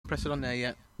Press it on there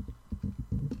yet.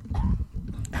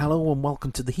 Hello and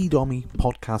welcome to the Heed Army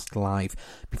Podcast Live.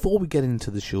 Before we get into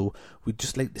the show, we'd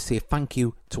just like to say thank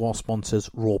you to our sponsors,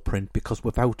 Rawprint, because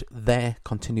without their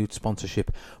continued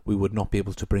sponsorship, we would not be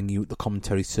able to bring you the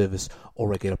commentary service or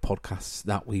regular podcasts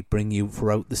that we bring you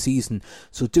throughout the season.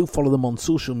 So do follow them on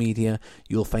social media.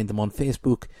 You'll find them on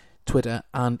Facebook, Twitter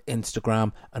and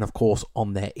Instagram, and of course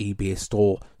on their eBay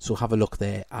store, so have a look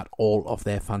there at all of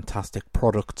their fantastic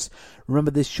products.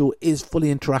 Remember, this show is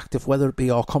fully interactive, whether it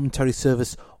be our commentary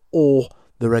service or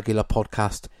the regular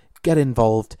podcast. Get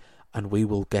involved and we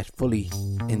will get fully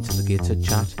into the Gateshead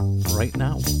chat right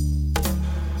now.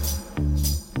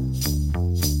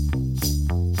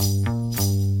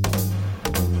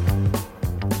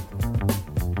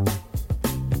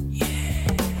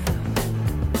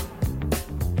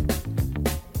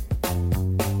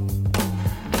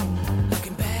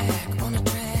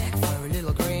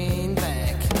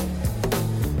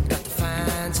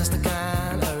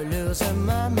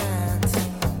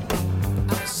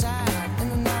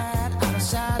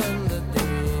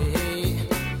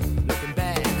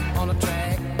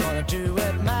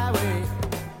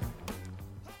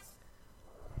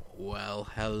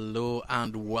 Hello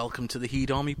and welcome to the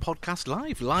Heed Army Podcast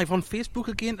live on Facebook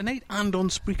again tonight and on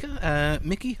Spreaker.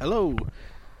 Mickey, hello.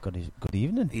 Good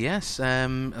evening. Yes,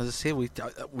 as I say, we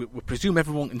presume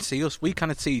everyone can see us. We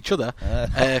cannot see each other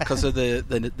because of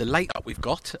the light that we've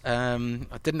got. I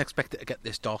didn't expect it to get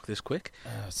this dark this quick,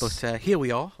 but here we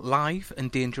are, live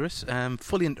and dangerous,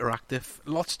 fully interactive,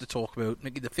 lots to talk about.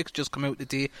 Mickey, the fixtures come out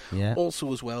today. Yeah.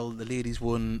 Also as well, the ladies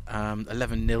won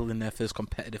 11-0 in their first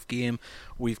competitive game.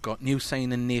 We've got new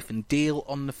signing Nathan Dale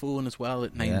on the phone as well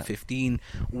at 9:15.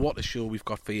 What a show we've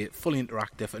got for you, fully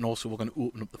interactive, and also we're going to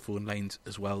open up the phone lines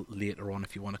as well later on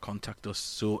if you want to contact us.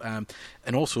 So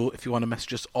and also if you want to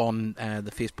message us on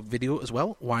the Facebook video as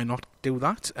well, why not do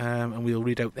that, and we'll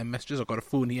read out their messages. I've got a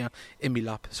phone here in my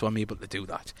lap, so I'm able to do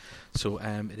that. So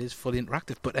it is fully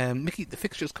interactive. But Mickey, the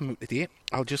fixtures come out today.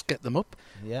 I'll just get them up.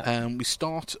 We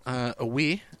start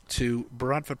away to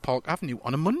Bradford Park Avenue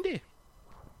on a Monday.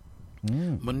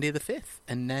 Monday the 5th,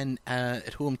 and then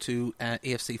at home to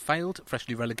AFC Fylde,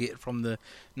 freshly relegated from the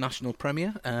National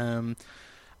Premier.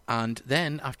 And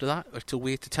then after that, it's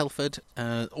away to Telford.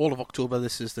 All of October,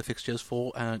 this is the fixtures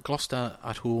for Gloucester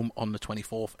at home on the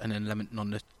 24th, and then Leamington on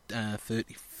the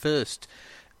 31st.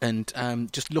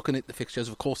 And just looking at the fixtures,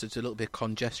 of course, it's a little bit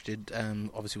congested,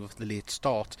 obviously with the late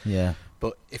start. Yeah.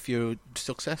 But if you're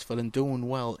successful and doing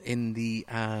well in the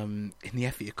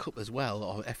FA Cup as well,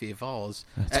 or FA Vars,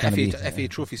 FA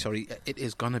Trophy, sorry, it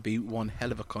is going to be one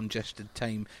hell of a congested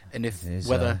time. And if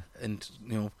weather and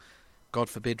God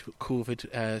forbid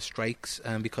COVID strikes,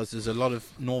 because there's a lot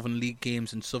of Northern League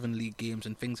games and Southern League games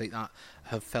and things like that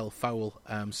have fell foul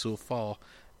so far.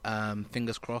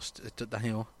 Fingers crossed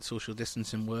that social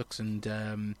distancing works and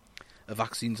a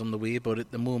vaccine's on the way. But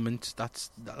at the moment, that's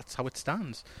how it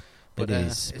stands. But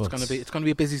it's going to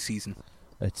be a busy season.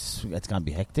 It's going to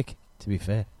be hectic, to be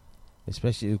fair,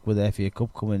 especially with the FA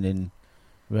Cup coming in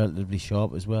relatively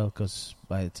sharp as well. Because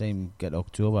by the time we get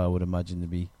October, I would imagine to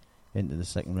be into the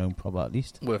second round, probably at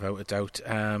least. Without a doubt.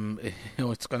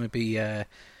 It's going to be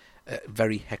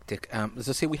very hectic. As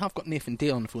I say, we have got Nathan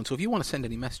Dale on the phone, so if you want to send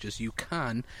any messages, you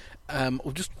can.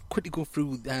 We'll just quickly go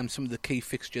through some of the key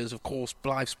fixtures. Of course,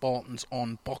 Blythe Spartans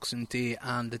on Boxing Day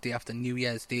and the day after New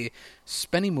Year's Day.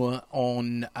 Spennymoor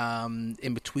on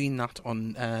in between that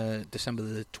on December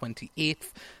the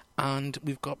 28th. And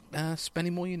we've got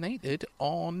Spennymoor United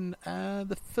on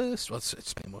the 1st. Well, it's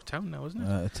Spennymoor Town now, isn't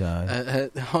it?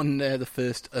 On the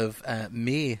 1st of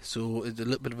May. So there's a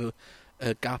little bit of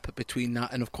a gap between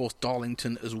that, and of course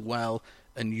Darlington as well,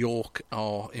 and York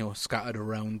are scattered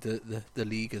around the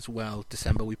league as well.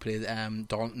 December we play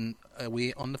Darlington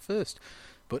away on the 1st.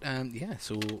 But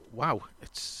so wow,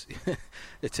 it's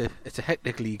a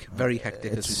hectic league, very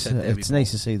hectic, as we said there before. It's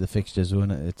nice to see the fixtures,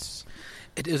 isn't it?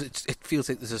 It is. It feels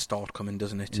like there's a start coming,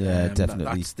 doesn't it? Yeah,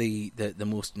 definitely. That's the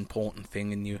most important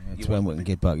thing, and it's when we can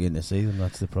get back in the season.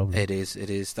 That's the problem. It is.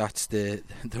 That's the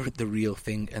real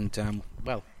thing, and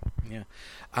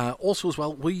also as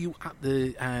well, were you at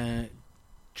the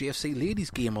GFC ladies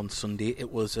game on Sunday?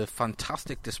 It was a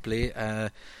fantastic display.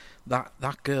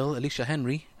 That girl, Alicia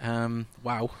Henry,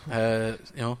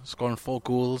 scoring 4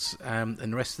 goals, and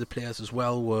the rest of the players as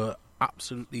well were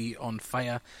absolutely on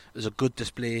fire. It was a good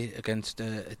display against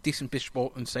a decent Bishop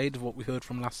Auckland side of what we heard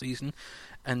from last season,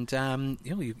 and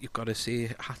you've got to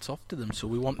say hats off to them. So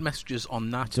we want messages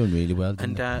on that. Done really well.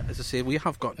 And as I say, we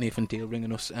have got Nathan Dale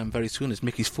ringing us very soon, as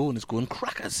Mickey's phone is going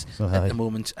crackers at the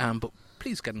moment. But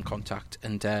please get in contact,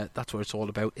 and that's what it's all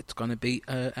about. It's going to be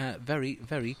a very,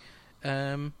 very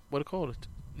what do you call it?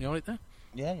 You all right there?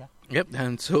 Yeah. Yep,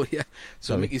 and so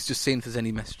Sorry. Mickey's just saying if there's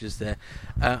any messages there.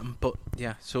 But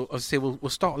yeah, so as I say, we'll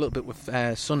start a little bit with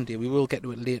Sunday. We will get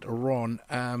to it later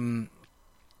on.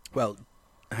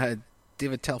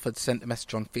 David Telford sent a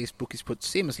message on Facebook. He's put,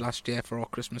 same as last year for our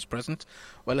Christmas present.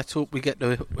 Well, let's hope we get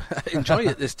to enjoy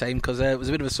it this time, because it was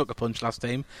a bit of a sucker punch last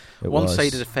time.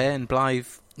 One-sided affair, and Blythe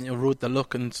rode the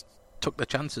luck and took the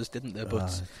chances, didn't they?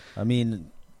 But I mean,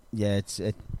 yeah,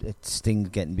 it stings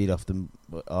getting beat off them,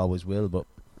 always will, but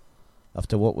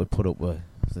after what we put up with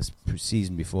this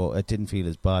season before, it didn't feel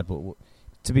as bad. But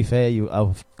to be fair,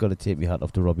 I've got to take my hat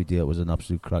off to Robbie Dale. It was an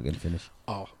absolute cracking finish.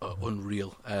 Oh,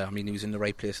 unreal. I mean, he was in the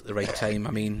right place at the right time.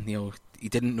 I mean, he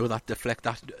didn't know that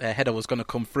header was going to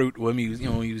come through to him. He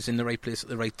was in the right place at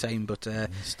the right time, but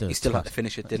he still had to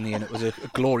finish it, didn't he? And it was a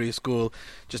glorious goal.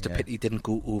 Just a pity he didn't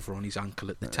go over on his ankle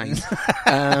at the time.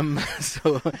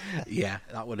 So yeah,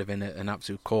 that would have been an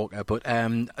absolute corker. But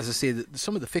as I say,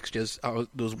 some of the fixtures, there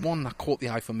was one that caught the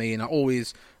eye for me, and I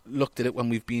always looked at it when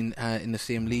we've been in the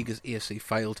same league as AFC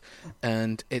Fylde,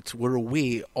 and we're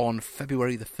away on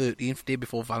February the 13th, day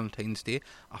before Valentine's Day.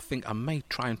 I think I might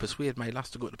try and persuade my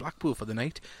lass to go to Blackpool for the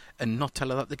night and not tell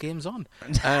her that the game's on.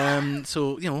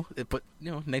 So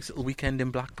nice little weekend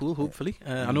in Blackpool, hopefully.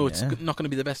 I know it's not going to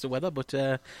be the best of weather, but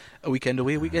a weekend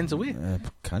away, weekend's away.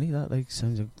 Canny, that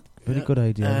sounds a very good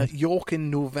idea. York in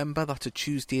November, that's a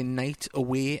Tuesday night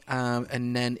away,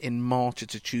 and then in March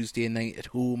it's a Tuesday night at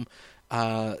home.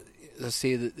 As I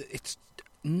say, that it's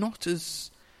not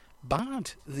as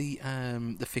bad, the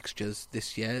fixtures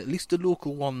this year. At least the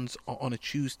local ones are on a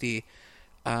Tuesday,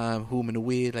 home and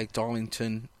away, like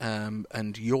Darlington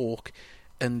and York,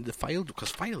 and the Fylde,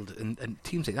 because Fylde and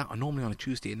teams like that are normally on a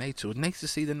Tuesday night. So it's nice to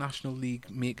see the National League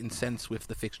making sense with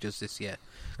the fixtures this year,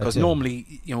 because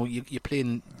normally you're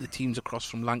playing the teams across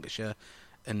from Lancashire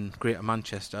and Greater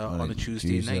Manchester on a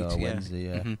Tuesday night, Wednesday,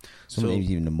 Mm-hmm. Sometimes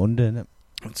even a Monday, isn't it?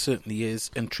 It certainly is.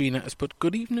 And Trina has put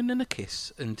good evening and a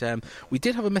kiss. And we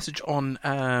did have a message on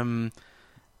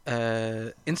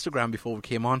Instagram before we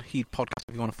came on. He'd podcast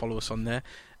if you want to follow us on there.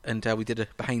 And we did a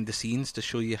behind the scenes to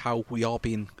show you how we are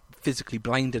being physically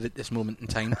blinded at this moment in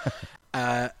time.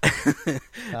 I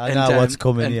know what's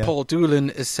coming. And Paul Doolan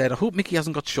has said, I hope Mickey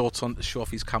hasn't got shorts on to show off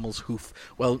his camel's hoof.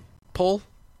 Well, Paul,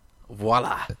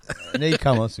 voila. Knee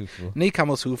camel's hoof. Knee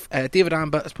camel's hoof. David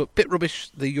Amber has put, bit rubbish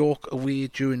the York away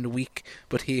during the week,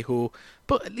 but hey ho.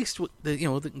 But at least they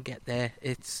can get there.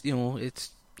 I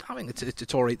think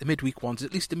it's all right. The midweek ones,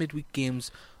 at least the midweek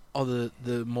games are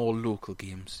the more local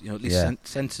games. At least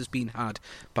sense has been had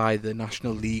by the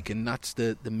National League, and that's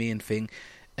the main thing.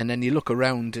 And then you look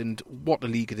around and what a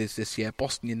league it is this year.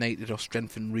 Boston United are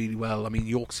strengthened really well. I mean,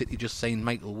 York City just signed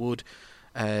Michael Wood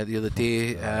the other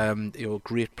day,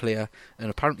 great player, and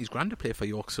apparently he's grand to play for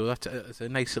York, so that's a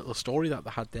nice little story that they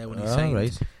had there when he signed.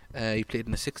 Right. He played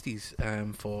in the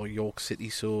 60s for York City.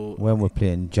 So when we're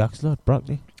playing Jack's Lot,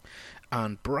 Brackley.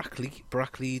 And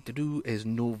Brackley to do is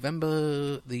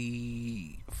November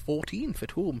the 14th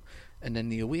at home, and then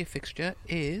the away fixture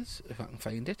is, if I can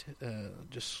find it,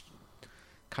 just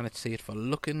cannot say it for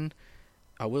looking.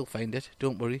 I will find it.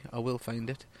 Don't worry, I will find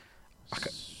it. I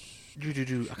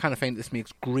kind of find this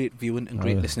makes great viewing and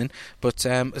great listening. But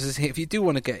as I say, if you do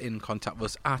want to get in contact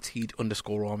with us at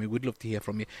Heed_Army, we'd love to hear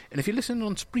from you. And if you're listening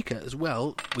on Spreaker as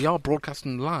well, we are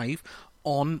broadcasting live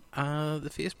on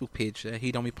the Facebook page,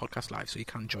 Heed Army Podcast Live, so you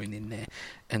can join in there.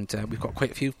 And we've got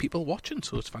quite a few people watching,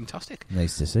 so it's fantastic.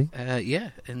 Nice to see.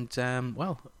 And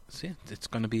it's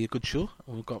going to be a good show.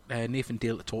 We've got Nathan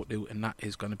Dale to talk to, and that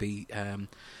is going to be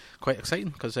quite exciting,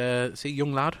 because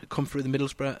young lad come through the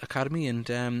Middlesbrough Academy, and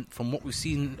from what we've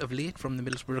seen of late from the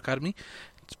Middlesbrough Academy,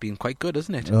 it's been quite good,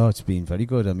 hasn't it? Oh, it's been very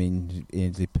good. I mean,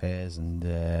 Ainsley Pears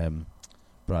and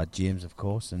Brad James, of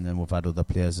course, and then we've had other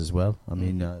players as well. I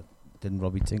mean, didn't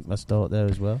Robbie Tinkler start there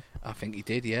as well? I think he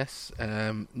did, yes.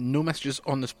 No messages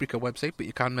on the Spreaker website, but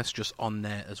you can message us on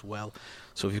there as well.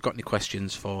 So if you've got any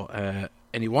questions for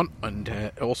anyone,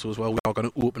 and also as well, we are going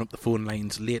to open up the phone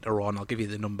lines later on. I'll give you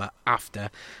the number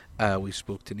after we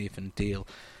spoke to Nathan Dale.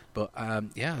 But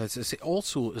as I say,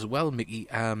 also as well, Mickey,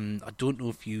 I don't know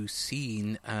if you've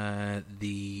seen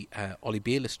the Ollie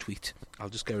Bayliss tweet. I'll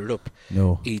just get it up.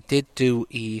 No. He did do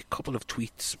a couple of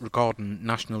tweets regarding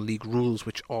National League rules,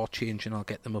 which are changing. I'll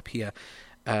get them up here.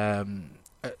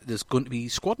 There's going to be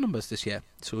squad numbers this year,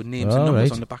 so names and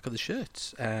numbers on the back of the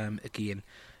shirts again.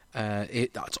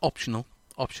 That's optional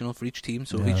for each team,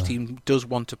 so if each team does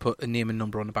want to put a name and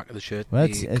number on the back of the shirt, well,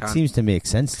 it seems to make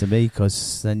sense to me,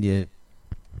 because then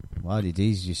all you do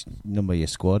is just number your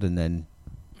squad, and then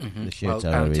The shirts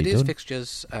are Well, already today's done.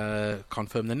 fixtures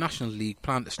confirm the National League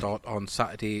plan to start on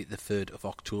Saturday the 3rd of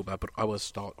October, but ours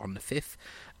start on the 5th.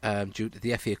 Due to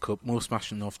the FA Cup, most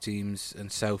Smashing North teams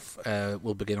and South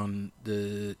will begin on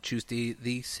the Tuesday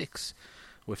the 6th,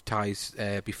 with ties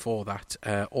before that.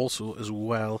 Also, as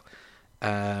well,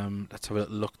 let's have a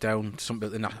little look down.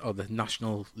 Something about the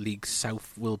National League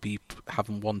South will be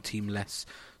having one team less,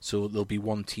 so there'll be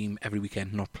one team every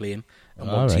weekend not playing,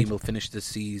 and one team will finish the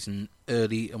season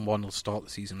early and one will start the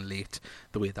season late,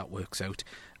 the way that works out.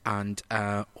 And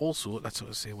also, let's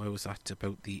sort of say, where was that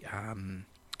about the...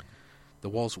 there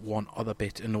was one other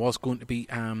bit, and there was going to be...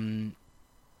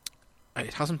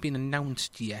 it hasn't been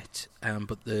announced yet,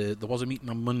 but there was a meeting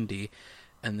on Monday,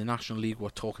 and the National League were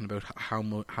talking about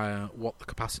what the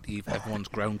capacity of everyone's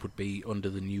ground would be under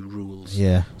the new rules.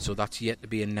 Yeah. So that's yet to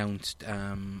be announced.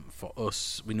 For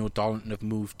us, we know Darlington have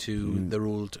moved to their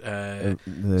old the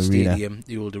stadium, arena.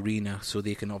 the old arena, so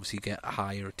they can obviously get a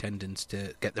higher attendance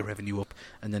to get the revenue up,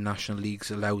 and the National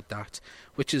League's allowed that,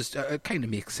 which is kind of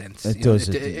makes sense. It does.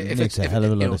 It makes a hell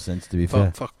of a lot of sense, to be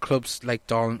fair. For clubs like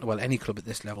Darlington, well, any club at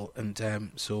this level,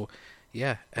 and so...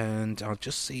 Yeah, and I'll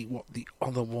just see what the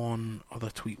other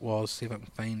tweet was, see if I can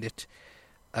find it.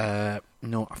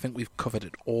 No, I think we've covered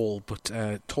it all, but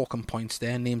talking points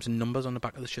there, names and numbers on the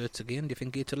back of the shirts again. Do you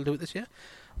think Gator will do it this year?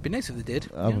 It'd be nice if they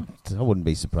did. I wouldn't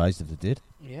be surprised if they did.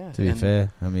 Yeah. To be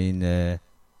fair, I mean,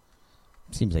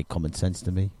 seems like common sense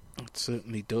to me. It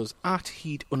certainly does.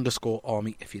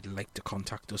 @Heed_Army if you'd like to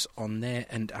contact us on there,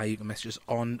 and you can message us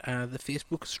on the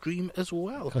Facebook stream as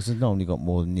well. Because they've normally got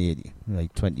more than 80,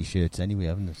 like 20 shirts anyway,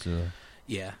 haven't they? So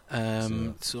yeah.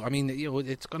 So I mean,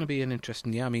 it's going to be an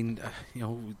interesting year. I mean,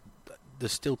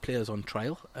 there's still players on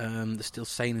trial. There's still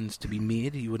signings to be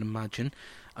made, you would imagine.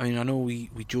 I mean, I know we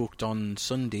joked on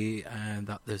Sunday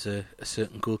that there's a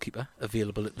certain goalkeeper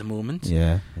available at the moment.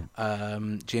 Yeah.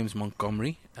 James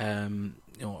Montgomery.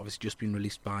 Obviously just been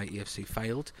released by AFC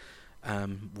Fylde.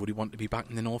 Would he want to be back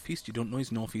in the North East? You don't know. He's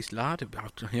a North East lad. It'd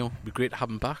be great to have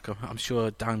him back. I'm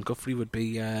sure Dan Guthrie would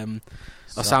be,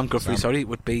 Sam Guthrie, sorry,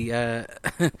 would be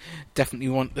definitely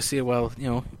want to say, well,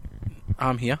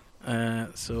 I'm here.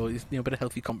 So it's a bit of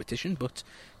healthy competition, but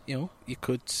you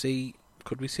could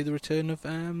we see the return of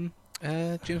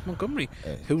James Montgomery?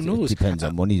 Who knows? It depends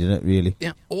on money, doesn't it, really?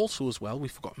 Yeah, also as well, we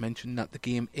forgot to mention that the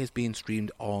game is being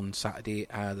streamed on Saturday,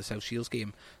 the South Shields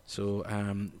game. So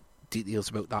details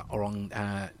about that are on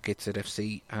Gateshead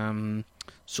FC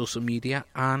social media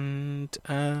and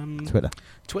Twitter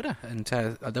and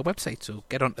their website. So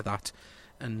get onto that,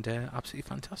 and absolutely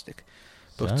fantastic.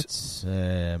 But that's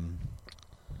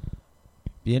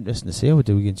be interesting to see how we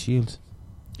do against Shields.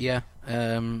 Yeah,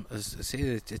 as I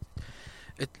say,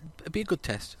 it'd be a good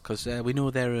test because we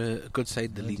know they're a good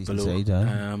side, the league below,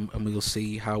 and we'll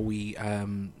see how we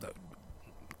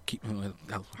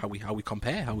how we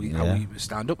compare, how we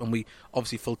stand up, and we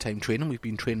obviously full-time training. We've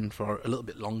been training for a little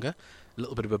bit longer, a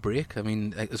little bit of a break. I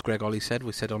mean, as Greg Ollie said,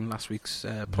 we said on last week's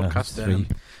podcast,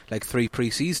 like 3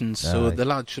 pre-seasons, so the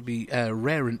lads should be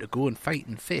raring to go and fight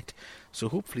and fit. So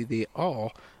hopefully they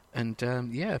are. And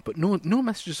but no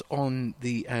messages on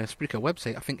the Spreaker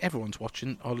website. I think everyone's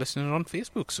watching or listening on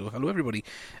Facebook. So hello everybody.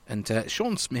 And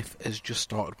Sean Smith has just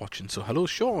started watching. So hello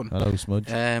Sean. Hello Smudge.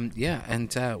 And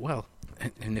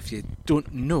and if you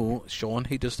don't know Sean,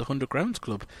 he does the 100 Grounds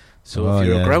Club. So if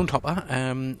you're a ground hopper,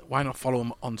 why not follow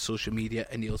him on social media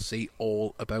and you'll see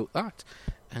all about that.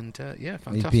 And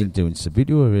fantastic. He's been doing some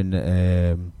video in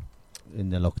the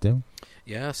lockdown.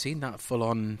 Yeah, I've seen that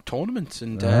full-on tournaments,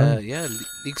 and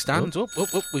league stands up.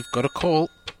 We've got a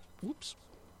call. Whoops.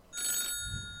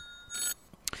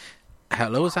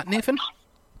 Hello, is that Nathan?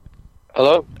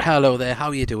 Hello. Hello there. How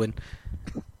are you doing?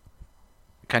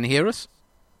 Can you hear us?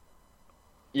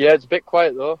 Yeah, it's a bit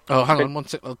quiet though. Oh, hang on 1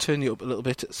 sec. I'll turn you up a little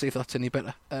bit. See if that's any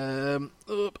better. 1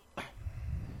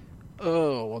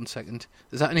 second.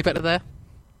 Is that any better there?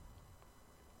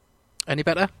 Any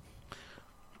better?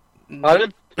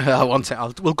 Pardon? 1 sec.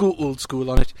 We'll go old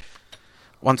school on it.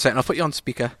 1 second. I'll put you on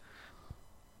speaker.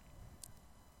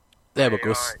 There we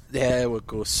go. Right. There we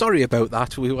go. Sorry about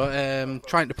that. We were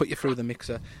trying to put you through the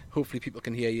mixer. Hopefully people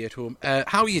can hear you at home.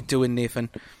 How are you doing, Nathan?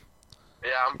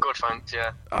 Yeah, I'm good, thanks,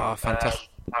 yeah. Oh, fantastic.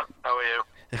 How are you?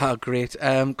 Oh, great.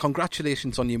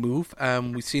 Congratulations on your move.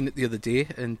 We've seen it the other day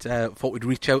and thought we'd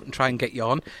reach out and try and get you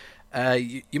on.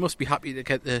 You must be happy to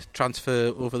get the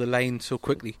transfer over the line so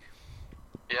quickly.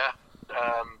 Yeah,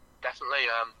 definitely.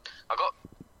 I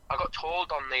got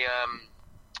told on the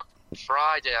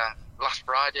last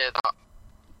Friday that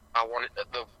I wanted the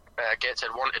Gateshead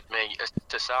wanted me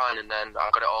to sign, and then I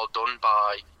got it all done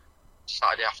by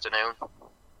Saturday afternoon.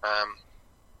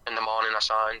 In the morning I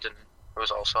signed, and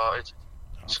was all sorted.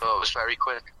 So it was very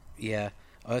quick. Yeah,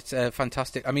 that's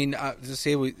fantastic. I mean, as I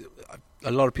say,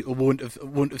 a lot of people won't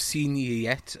have seen you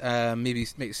yet. Maybe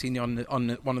seen you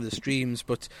on one of the streams.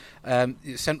 But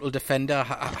central defender,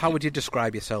 how would you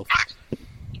describe yourself?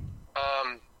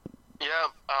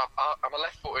 I'm a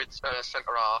left-footed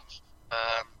centre half.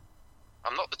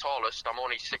 I'm not the tallest. I'm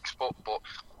only 6 foot, but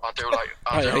I do like.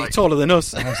 You're taller than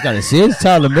us. I was going to say, it's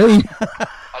taller than me.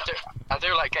 I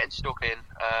do like getting stuck in.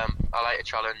 I like a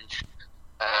challenge.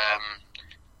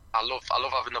 I love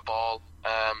having the ball.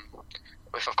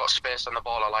 If I've got space on the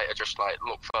ball, I like to just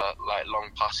look for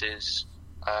long passes.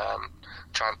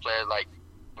 Try and play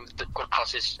the good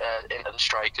passes into the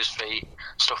striker's feet,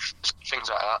 things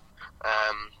like that.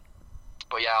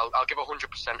 But yeah, I'll give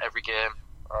 100% every game,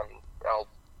 and I'll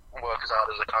work as hard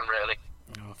as I can, really.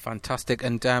 Oh, fantastic!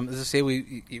 And as I say,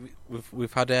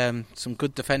 we've had some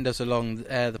good defenders along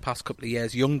the past couple of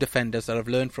years, young defenders that have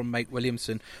learned from Mike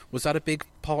Williamson. Was that a big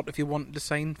part of you wanting to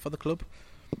sign for the club?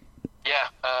 Yeah,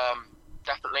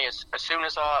 definitely. As soon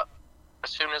as I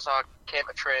came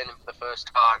to training for the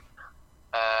first time,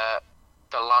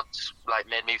 the lads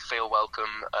made me feel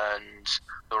welcome, and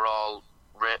they were all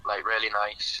really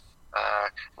nice.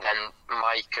 Then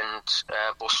Mike and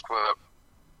Busk were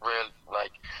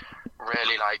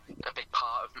really a big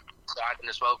part of signing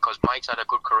as well, because Mike's had a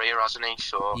good career, hasn't he?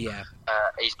 So yeah.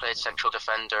 He's played central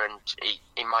defender, and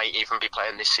he might even be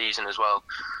playing this season as well.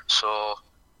 So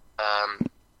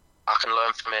I can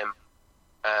learn from him,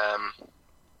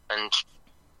 and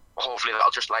hopefully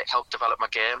that'll just help develop my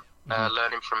game.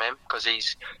 Learning from him, because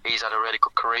he's had a really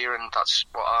good career, and that's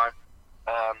what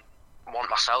I want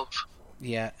myself.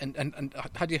 Yeah, and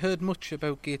had you heard much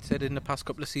about Gateshead in the past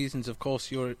couple of seasons? Of course,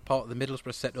 you're part of the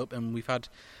Middlesbrough setup, and we've had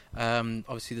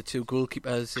obviously the two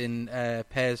goalkeepers in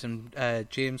Pears and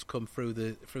James come through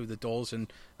the doors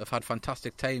and have had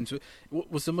fantastic times.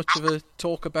 Was there much of a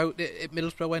talk about it at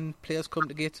Middlesbrough when players come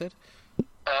to Gateshead?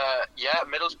 Yeah,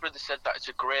 Middlesbrough, they said that it's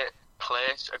a great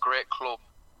place, a great club.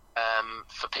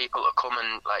 For people to come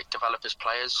and develop as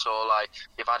players. So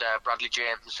you've had Bradley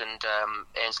James and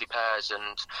Ainsley Pears,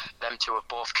 and them two have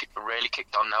both really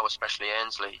kicked on now, especially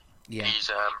Ainsley. Yeah.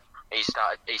 He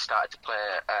started to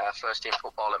play first team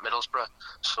football at Middlesbrough.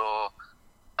 So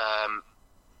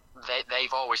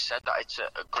they've always said that it's a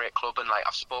great club, and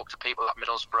I've spoke to people at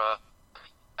Middlesbrough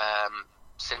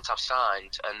since I've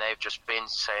signed, and they've just been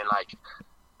saying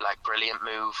brilliant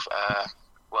move.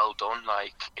 Well done,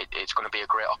 it's going to be a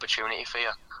great opportunity for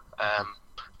you.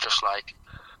 Just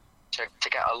to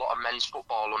get a lot of men's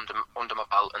football under my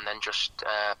belt, and then just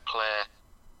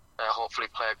hopefully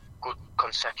play a good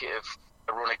consecutive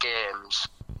run of games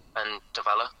and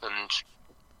develop and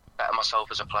better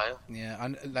myself as a player. Yeah,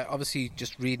 and obviously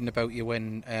just reading about you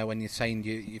when you signed,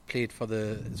 you played for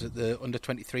the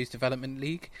Under-23s Development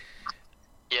League.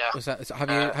 Yeah.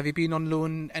 Have you been on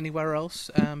loan anywhere else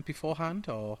beforehand,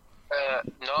 or?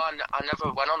 No, I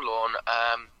never went on loan.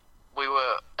 We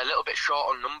were a little bit short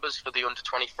on numbers for the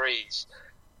under-23s.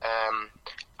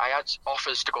 I had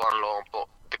offers to go on loan, but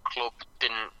the club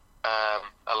didn't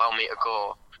allow me to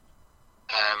go.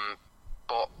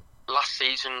 But last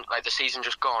season, the season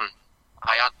just gone,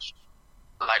 I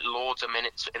had loads of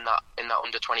minutes in that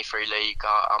under-23 league.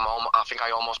 I think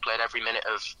I almost played every minute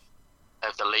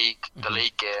of the league, the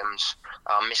league games.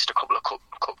 I missed a couple of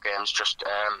cup games just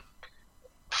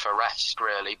for rest,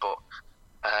 really, but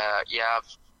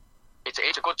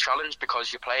it's a good challenge,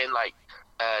 because you're playing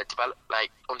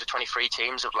under-23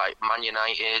 teams of Man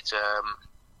United,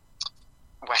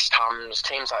 West Ham's,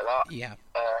 teams like that. Yeah.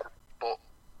 But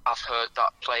I've heard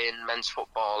that playing men's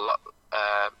football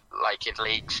in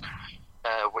leagues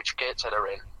which Gateshead are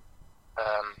in,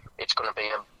 it's going to be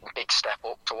a big step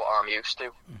up to what I'm used to.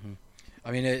 Mm-hmm. I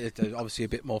mean, it's obviously a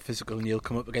bit more physical, and you'll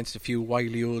come up against a few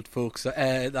wily old folks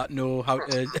that know how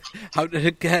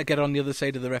to get on the other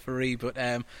side of the referee. But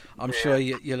I'm sure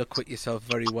you'll acquit yourself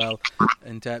very well.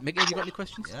 And Mickey, have you got any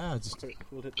questions? Yeah, just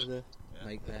hold it to the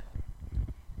mic there.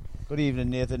 Good evening,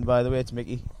 Nathan. By the way, it's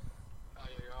Mickey. Oh,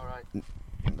 you're all right.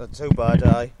 Not too bad,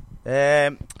 aye.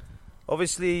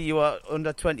 Obviously, you are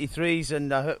under 23s,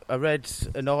 and I read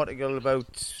an article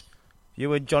about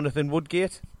you and Jonathan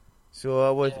Woodgate. So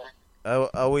I would.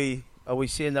 Are we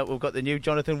saying that we've got the new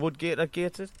Jonathan Woodgate at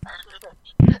Gateshead?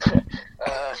 I'm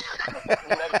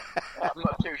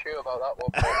not too sure about that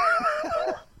one.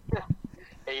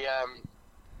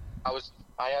 I was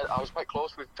quite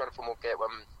close with Jonathan Woodgate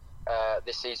when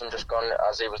this season just gone,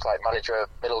 as he was manager of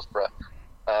Middlesbrough.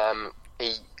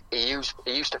 He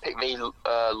used to pick me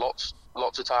lots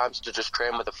of times to just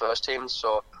train with the first team.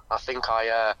 So I think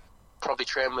I probably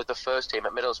train with the first team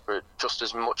at Middlesbrough just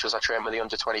as much as I train with the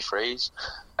under-23s.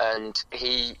 And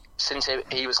since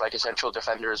he was like a central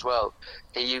defender as well,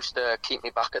 he used to keep me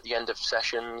back at the end of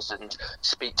sessions and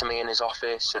speak to me in his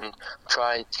office and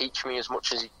try and teach me as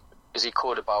much as he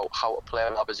could about how to play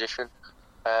in our position.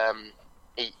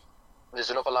 There's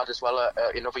another lad as well,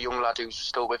 another young lad who's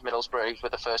still with Middlesbrough, who's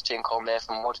with the first team, called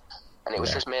Nathan Wood. And it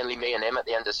was just mainly me and him at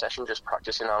the end of the session, just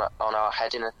practicing on our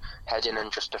heading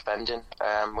and just defending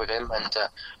with him. And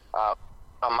I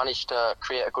managed to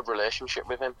create a good relationship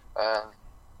with him. And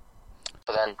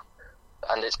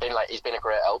it's been he's been a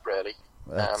great help, really.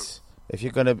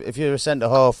 If you're a centre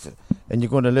half and you're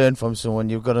going to learn from someone,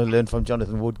 you've got to learn from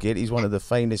Jonathan Woodgate. He's one of the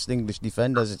finest English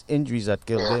defenders. It's injuries that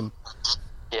killed him.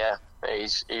 Yeah, he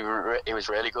was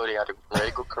really good. He had a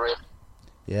really good career.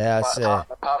 Yeah,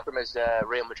 apart from his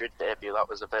Real Madrid debut, that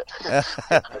was a bit.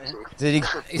 Did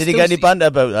he get any banter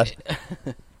about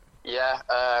that? Yeah.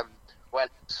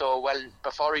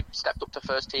 Before he stepped up to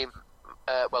first team,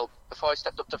 before I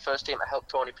stepped up to first team, I helped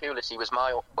Tony Pulis. He was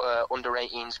my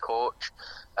under-18s coach,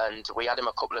 and we had him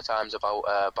a couple of times about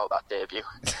that debut.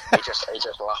 He just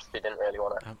laughed. He didn't really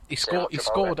want to. He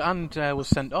scored and was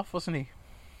sent off, wasn't he?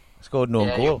 Scored an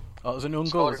own goal. Oh, it was an own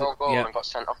goal. Scored an own goal and got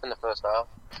sent off in the first half.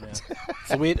 Yeah. It's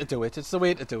the way to do it. It's the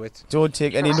way to do it. Don't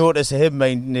take any notice of him,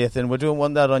 mind, Nathan. We don't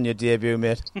want that on your debut,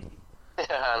 mate. Yeah,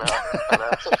 I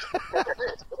know.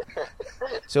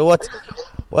 So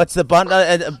what's the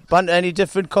banter? Banter any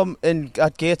different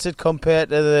at Gateshead compared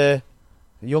to the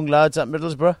young lads at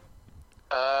Middlesbrough?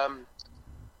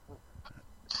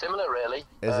 Similar, really.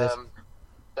 Is it?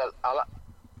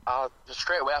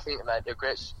 Straight away, I think they're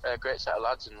a great set of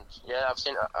lads, and yeah, I've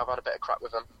had a bit of crack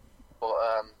with them, but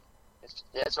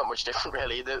it's not much different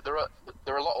really. They're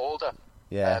a lot older.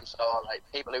 Yeah. So like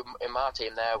people who in my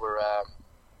team there were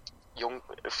young.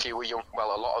 A few were young.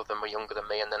 Well, a lot of them were younger than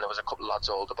me, and then there was a couple of lads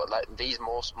older. But like these,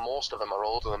 most of them are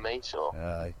older than me. So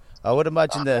I would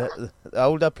imagine the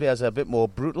older players are a bit more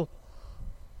brutal.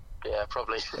 Yeah,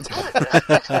 probably.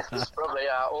 Probably.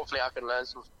 Hopefully, I can learn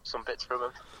some bits from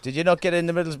him. Did you not get in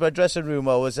the Middlesbrough dressing room,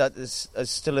 or was that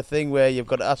still a thing where you've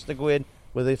got to ask to go in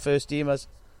with the first teamers?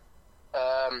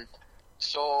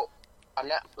 So, I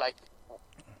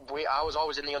was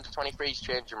always in the under-23s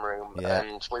changing room,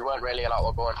 and we weren't really allowed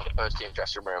to go into the first team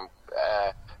dressing room.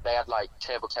 They had like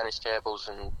table tennis tables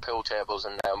and pool tables,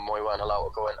 and we weren't allowed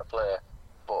to go in to play.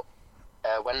 But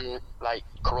when like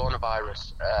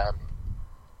coronavirus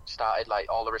started, like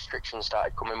all the restrictions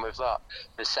started coming with that,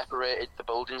 they separated the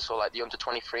buildings, so like the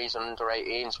under-23s and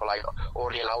under-18s were like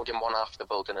only allowed in one half of the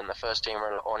building, and the first team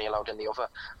were only allowed in the other.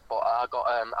 But I got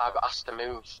asked to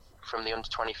move from the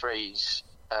under-23s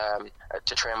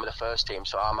to train with the first team,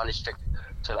 so I managed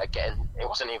to like get in. It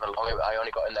wasn't even long. I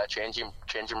only got in there changing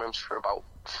rooms for about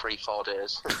 3-4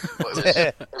 days, but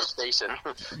it was decent.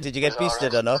 Did you get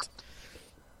beasted or not?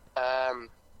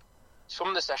 Some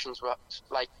of the sessions were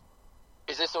like,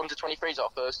 is this under-23s or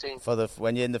first team?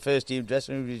 When you're in the first team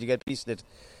dressing room, did you get beasted?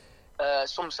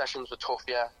 Some sessions were tough,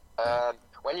 yeah.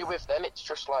 When you're with them, it's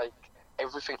just like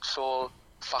everything's so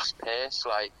fast-paced.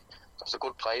 Like, those are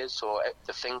good players, so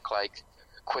they think like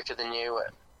quicker than you.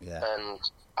 Yeah. And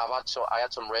I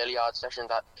had some really hard sessions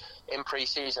that in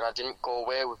pre-season I didn't go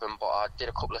away with them, but I did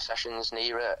a couple of sessions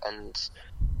near it, and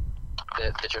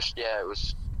they just it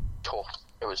was tough.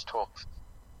 It was tough.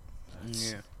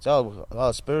 Yeah. It's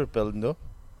all spirit building, though.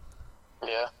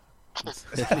 Yeah.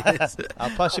 I'll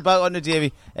pass you back on to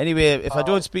Davey. Anyway, if I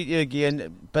don't speak to you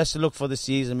again, best of luck for the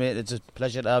season, mate. It's a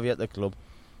pleasure to have you at the club.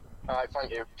 Alright,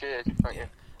 thank you. Cheers. Thank you.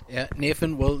 Yeah,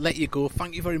 Nathan, we'll let you go.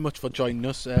 Thank you very much for joining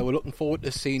us. We're looking forward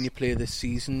to seeing you play this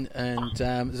season. And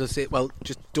as I say,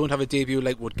 just don't have a debut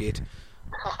like Woodgate.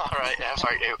 Alright, yeah,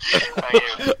 thank you. Thank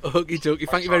you. Okie dokie.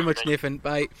 Thank you very much, Nathan.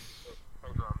 Bye.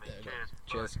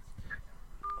 Cheers.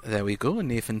 There we go,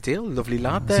 Nathan Dale, lovely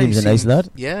lad there. Seems a nice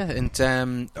lad. Yeah, and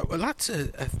well, that's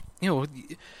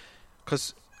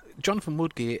because Jonathan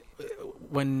Woodgate,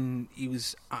 when he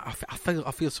was, I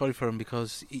feel sorry for him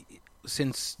because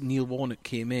since Neil Warnock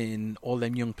came in, all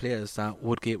them young players that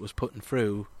Woodgate was putting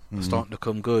through are starting to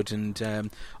come good, and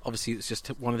obviously it's just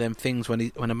one of them things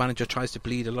when a manager tries to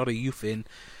bleed a lot of youth in.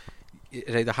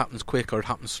 It either happens quick or it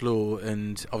happens slow,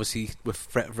 and obviously with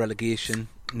threat of relegation,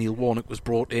 Neil Warnock was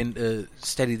brought in to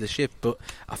steady the ship. But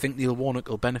I think Neil Warnock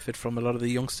will benefit from a lot of the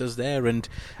youngsters there, and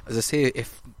as I say,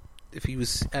 if he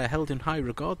was held in high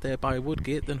regard there by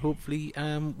Woodgate, then hopefully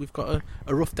we've got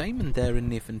a rough diamond there in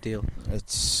Nathan Dale. It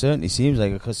certainly seems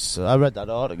like it, because I read that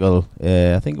article,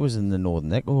 I think it was in the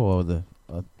Northern Echo, or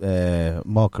the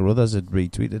Mark Carruthers had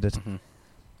retweeted it,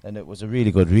 and it was a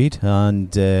really good read,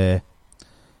 and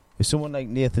if someone like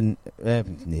Nathan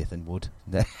Wood,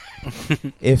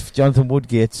 if Jonathan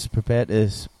Woodgate's prepared to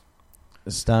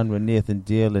stand with Nathan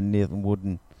Dale and Nathan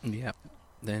Wood, yeah,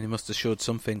 then he must have showed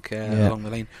something along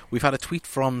the line. We've had a tweet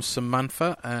from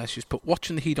Samantha. She's put,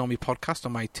 watching the Heed Army podcast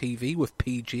on my TV with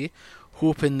PJ,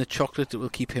 hoping the chocolate will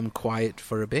keep him quiet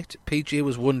for a bit. PJ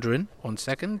was wondering,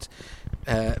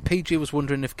 PJ was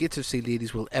wondering if GFC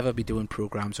ladies will ever be doing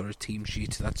programmes or a team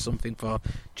sheet. That's something for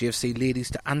GFC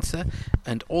ladies to answer.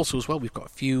 And also as well, we've got a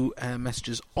few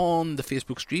messages on the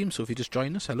Facebook stream, so if you just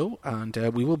join us, hello, and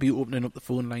we will be opening up the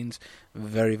phone lines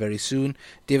very, very soon.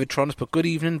 David Tronis put, good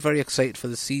evening, very excited for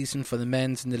the season for the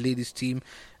men's and the ladies team.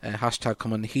 Hashtag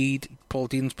come on the Heed. Paul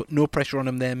Deans put, no pressure on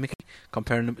him there, Mickey,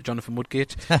 comparing him to Jonathan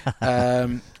Woodgate.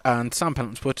 And Sam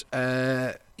Pendleton's put,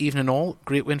 evening all,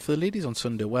 great win for the ladies on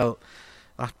Sunday. Well,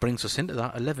 that brings us into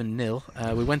that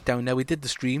 11-0. We went down there, we did the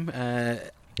stream.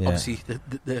 Obviously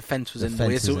the fence was in the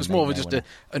way, so it was more of just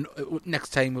next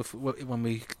time when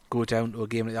we go down to a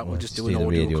game like that, we'll just do an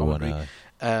audio commentary.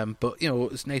 But it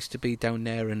was nice to be down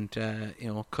there and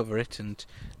cover it, and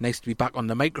nice to be back on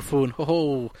the microphone.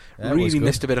 Really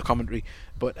missed a bit of commentary,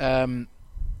 but they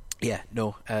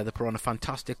put on a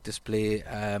fantastic display.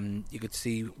 You could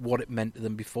see what it meant to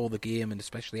them before the game and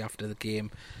especially after the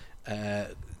game.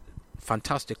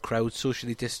 Fantastic crowd,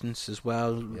 socially distanced as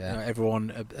well.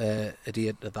 Everyone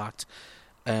adhered to that.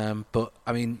 But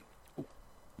I mean,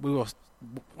 we were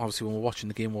obviously, when we were watching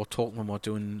the game, we were talking when we were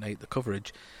doing like the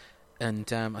coverage,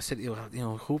 and I said,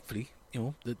 hopefully,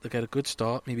 they get a good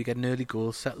start, maybe get an early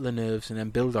goal, settle the nerves, and then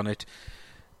build on it.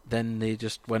 Then they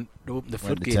just opened the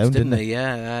floodgates, didn't they?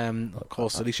 Yeah. Of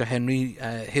course, Alicia Henry,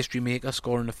 history maker,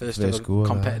 scoring the first ever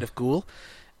competitive goal.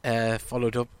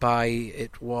 Followed up by, I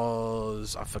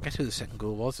forget who the second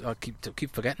goal was. I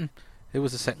keep forgetting. Who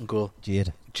was the second goal?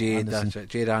 Jade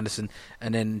Anderson.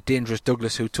 And then Dangerous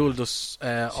Douglas, who told us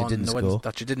that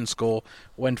she didn't score,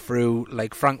 went through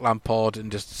like Frank Lampard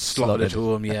and just slotted it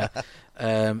home. Yeah.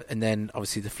 And then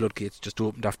obviously the floodgates just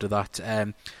opened after that.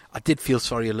 I did feel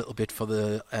sorry a little bit for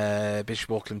the Bishop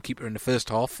Auckland keeper in the first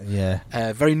half. Yeah.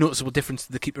 Very noticeable difference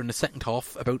to the keeper in the second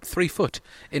half, about 3 foot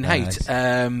in height.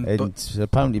 But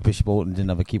apparently Bishop Auckland didn't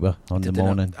have a keeper on the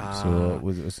morning, so it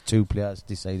was 2 players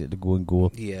decided to go and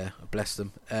goal. Yeah, bless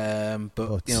them.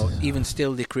 But even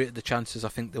still, they created the chances. I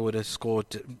think they would have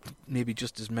scored maybe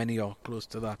just as many or close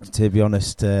to that. To be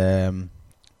honest, I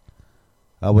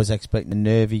was expecting a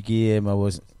nervy game.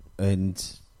 And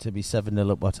to be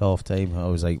 7-0 up at half time, I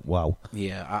was like, wow.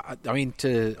 Yeah, I mean,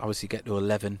 to obviously get to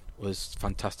 11 was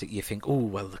fantastic. You think,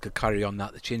 they could carry on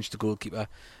that. They changed the goalkeeper.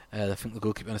 I think the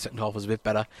goalkeeper in the second half was a bit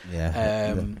better.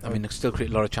 Yeah. I mean, they still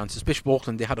created a lot of chances. Bishop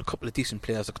Auckland, they had a couple of decent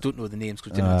players. I don't know the names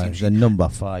because they didn't have team sheet. The number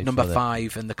 5. Number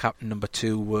 5 and the captain number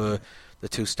 2 were the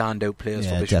 2 standout players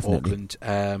for Bishop Auckland.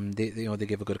 They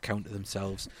gave a good account of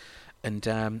themselves. And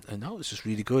that was just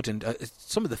really good. And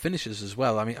some of the finishes as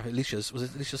well. I mean, Alicia's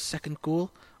second goal?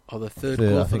 Or the third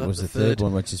goal? I think it was the third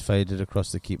one, which is faded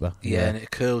across the keeper. Yeah, and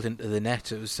it curled into the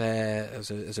net. It was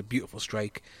a beautiful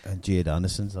strike. And Jade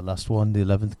Anderson's the last one, the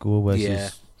 11th goal, where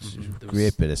she's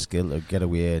great bit of skill to get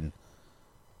away, and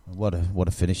what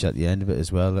a finish at the end of it as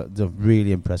well. They're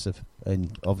really impressive,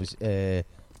 and obviously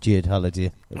Jade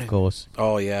Halliday, of course.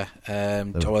 Oh yeah,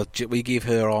 we gave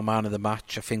her our man of the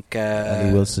match. I think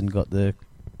Ellie Wilson got the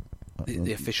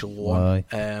official one,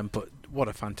 but. What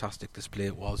a fantastic display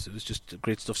it was. It was just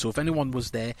great stuff. So if anyone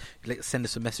was there, you'd like to send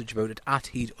us a message about it at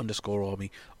Heed_Army,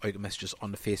 or you can message us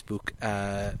on the Facebook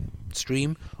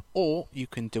stream, or you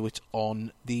can do it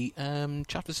on the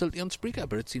chat facility on Spreaker.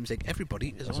 But it seems like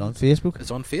everybody is on Facebook.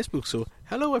 Is on Facebook. So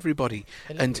hello everybody.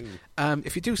 Hello. And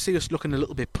if you do see us looking a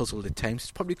little bit puzzled at times,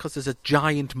 it's probably because there's a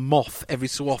giant moth every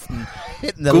so often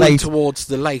going towards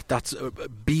the light that's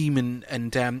beaming.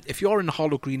 And if you're in the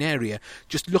Hollow Green area,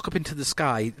 just look up into the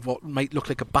sky. What might look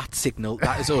like a bat signal,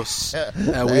 that is us.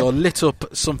 We are lit up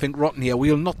something rotten here.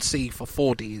 We'll not see for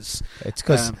 4 days. It's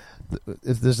because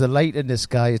if there's a light in the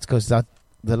sky, it's because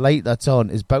the light that's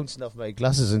on is bouncing off my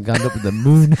glasses and going up in the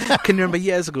moon. Can you remember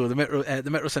years ago the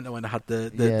Metro Centre when I had the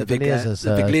big lasers?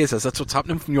 The big lasers. That's what's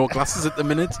happening from your glasses at the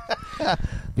minute.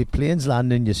 Be planes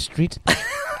landing in your street.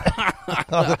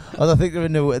 I think they're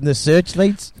in the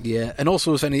searchlights. Yeah, and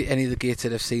also if any of the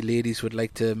Gateshead FC ladies would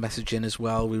like to message in as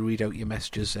well, we read out your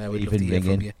messages. We'd love to hear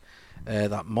from you.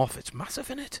 That moth, it's massive,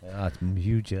 isn't it? Yeah, it's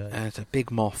huge. It's a big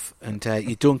moth, and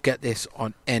you don't get this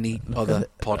on any other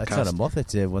podcast. It's not a moth,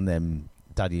 it's one of them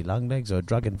daddy longlegs or a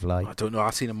dragonfly. I don't know,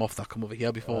 I've seen a moth that come over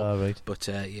here before. Oh, right. But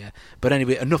but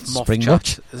anyway, enough moth Spring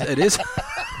chat. It is.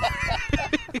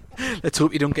 Let's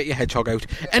hope you don't get your hedgehog out.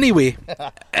 Anyway,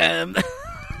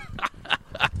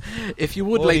 If you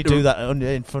would Only like do to that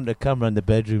in front of the camera in the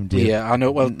bedroom, dear. Yeah, I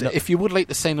know. Well, No. if you would like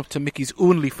to sign up to Mickey's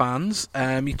OnlyFans,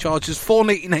 he charges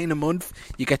 $4.99 a month.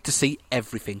 You get to see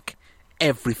everything.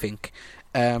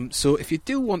 So if you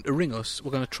do want to ring us,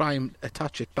 we're going to try and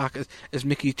attach it back as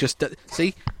Mickey just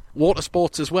see water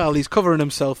sports as well. He's covering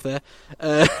himself there.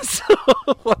 So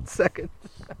 1 second.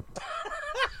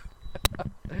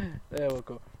 There we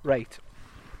go. Right.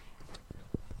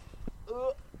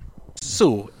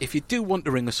 So, if you do want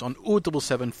to ring us on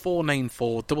 077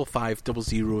 494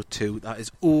 55002, that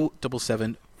is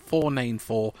 077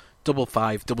 494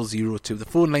 55002. The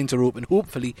phone lines are open.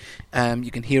 Hopefully, you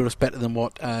can hear us better than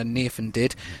what Nathan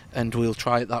did, and we'll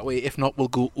try it that way. If not, we'll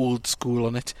go old school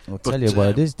on it. I'll tell you what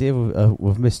it is, Dave.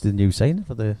 We've missed the new signing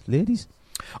for the ladies.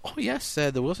 Oh, yes,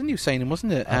 there was a new signing,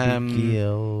 wasn't it?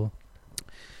 Abigail.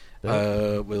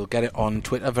 We'll get it on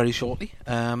Twitter very shortly.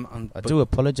 I do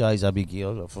apologise,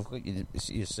 Abigail. I forgot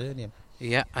your surname.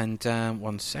 Yeah, and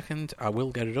 1 second, I will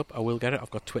get it up.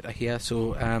 I've got Twitter here.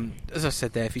 So, as I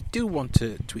said there, if you do want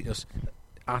to tweet us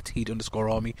at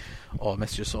Heat_Army or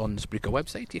message us on the Spreaker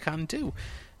website, you can do.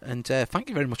 And thank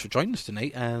you very much for joining us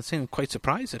tonight. I'm quite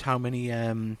surprised at how many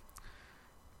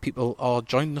people are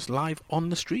joining us live on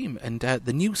the stream. And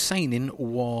the new signing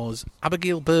was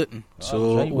Abigail Burton.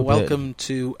 So right, welcome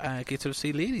to Gator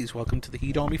FC Ladies. Welcome to the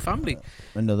Heat Army family.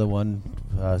 Another one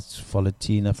has followed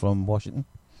Tina from Washington.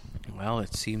 Well,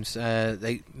 it seems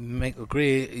Michael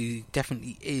Gray, he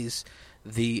definitely is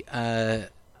the Harry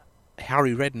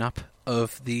Redknapp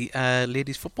of the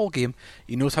ladies' football game.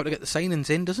 He knows how to get the signings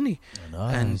in, doesn't he? I know,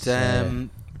 And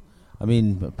I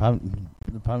mean,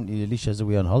 apparently Alicia's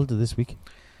away on holiday this week.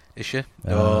 is she?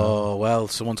 Oh well,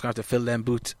 someone's going to have to fill them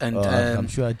boots. And I'm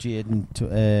sure Jade and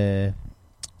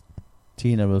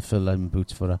Tina will fill them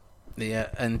boots for her. Yeah,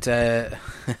 and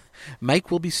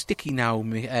Mike will be sticky now,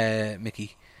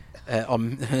 Mickey.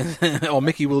 Or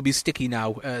Mickey will be sticky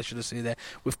now, should I say there.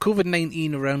 With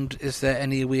COVID-19 around, is there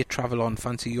any away travel on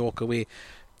Fancy York away?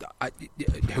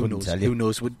 Who knows?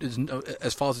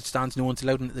 As far as it stands, no one's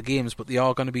allowed into the games, but they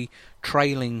are going to be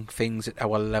trialling things at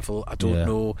our level. I don't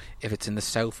know if it's in the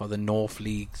South or the North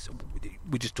leagues.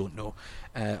 We just don't know.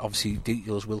 Obviously,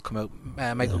 details will come out.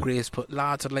 Michael Gray has put,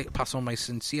 lads, I'd like to pass on my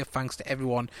sincere thanks to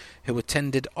everyone who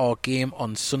attended our game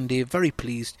on Sunday. Very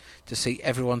pleased to see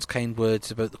everyone's kind words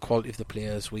about the quality of the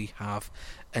players we have.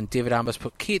 And David Amber's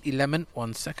put, Katie Lemon,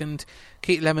 1 second.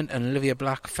 Katie Lemon and Olivia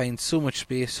Black find so much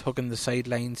space hugging the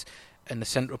sidelines, and the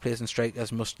central players and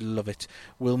strikers must love it.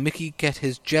 Will Mickey get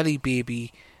his jelly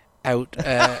baby out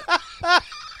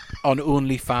on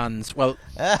OnlyFans? Well,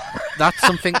 that's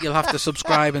something you'll have to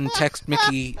subscribe and text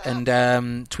Mickey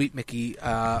and tweet Mickey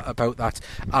about that.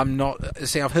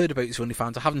 I've heard about his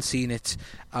OnlyFans. I haven't seen it.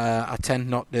 I tend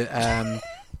not to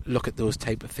look at those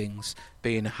type of things,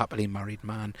 being a happily married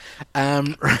man.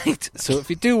 Right, so if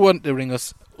you do want to ring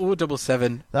us,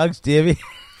 077 Thanks, Davey.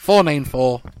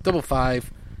 494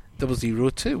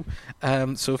 55002.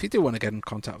 So if you do want to get in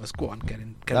contact with us, go on, get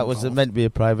in. That was meant to be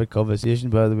a private conversation,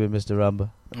 by the way, Mr.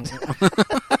 Amber.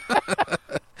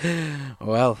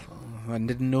 Well, I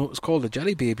didn't know it was called a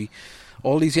jelly baby.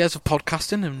 All these years of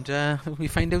podcasting, and we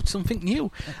find out something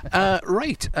new.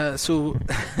 Right, so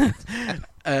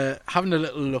having a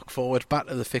little look forward back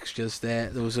to the fixtures, there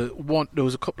was a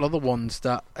couple other ones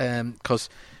that because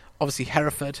obviously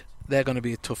Hereford, they're going to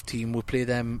be a tough team. We'll play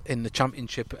them in the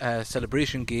Championship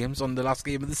celebration games on the last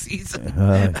game of the season.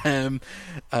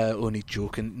 Only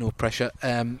joking, no pressure.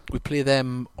 We play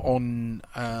them on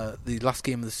the last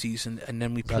game of the season, and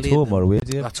then we play That's home them. or away,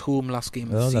 dear? That's home, last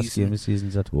game of the season. Last game of the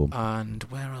season's at home. And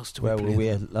where else do Where we play? were we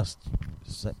at last?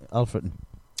 Alfreton.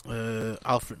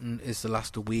 Alfreton is the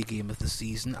last away game of the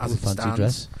season as Ooh, it fancy stands.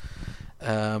 dress.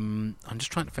 I'm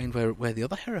just trying to find where the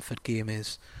other Hereford game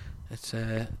is. It's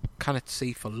can't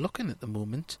see for looking at the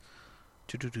moment.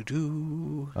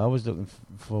 I was looking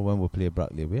for when we play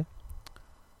Brackley away.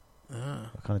 I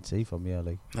can't see from here,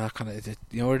 like.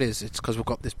 You know what it is? It's because we've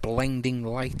got this blinding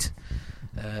light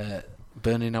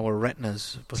burning our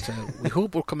retinas. But we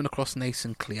hope we're coming across nice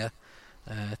and clear.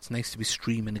 It's nice to be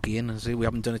streaming again. As we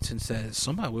haven't done it since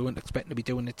summer. We weren't expecting to be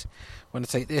doing it when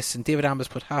it's like this. And David Amber's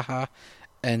put haha,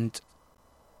 and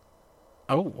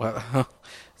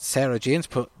Sarah Jane's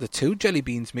put the 2 jelly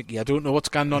beans, Mickey. I don't know what's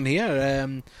going on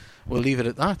here. We'll leave it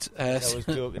at that. I was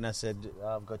joking. I said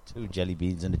I've got 2 jelly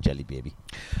beans and a jelly baby.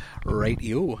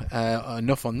 Right-yo.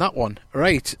 Enough on that one.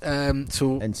 Right.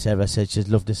 So. And Sarah said she'd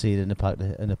love to see it in a pack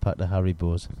of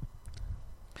Haribo's.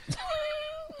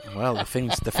 Well, the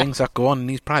things that go on in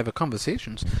these private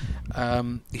conversations.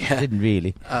 Yeah. Didn't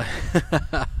really.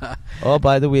 Oh,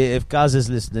 by the way, if Gaz is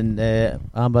listening,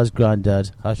 Amber's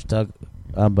granddad,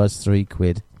 #Amber's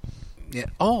 £3. Yeah.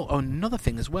 Oh, another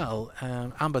thing as well.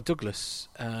 Amber Douglas,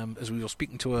 as we were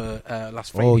speaking to her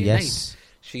last Friday night,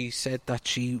 she said that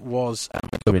she was a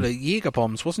couple of Jaeger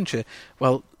bombs, wasn't she?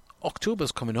 Well,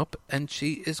 October's coming up, and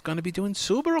she is going to be doing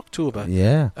Sober October.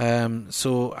 Yeah.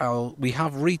 So we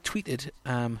have retweeted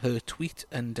her tweet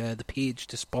and the page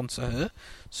to sponsor her.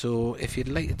 So if you'd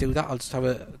like to do that, I'll just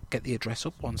get the address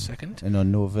up 1 second. And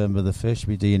on November the 1st,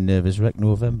 we're doing Nervous Wreck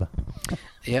November.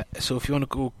 Yeah. So if you want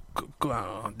to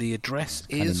go the address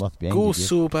is Go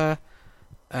Sober.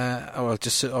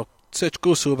 Just search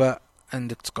Go Sober,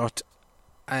 and it's got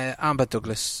Amber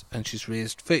Douglas, and she's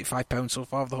raised £35 so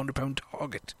far of the £100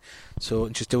 target. So,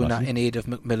 and she's doing that in aid of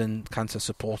Macmillan Cancer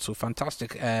Support. So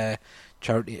fantastic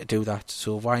charity to do that.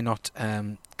 So why not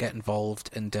get involved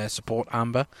and support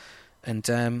Amber? And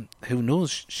who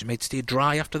knows, she might stay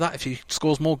dry after that if she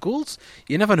scores more goals.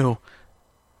 You never know.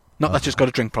 Not that she's got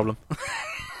a drink problem.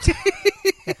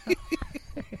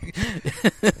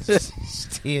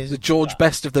 The George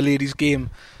Best of the ladies' game.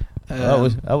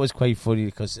 That was quite funny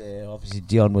because obviously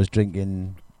Dion was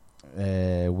drinking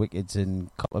Wickeds in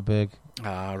Copperberg.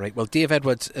 Right. Well, Dave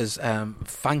Edwards has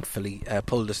thankfully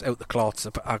pulled us out the clots.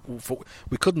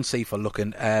 We couldn't see for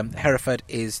looking. Hereford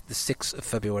is the 6th of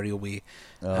February away.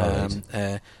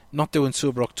 Not doing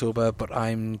Sober October, but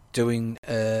I'm doing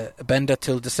a bender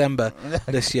till December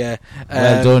this year.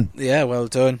 Well done. Yeah, well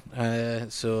done.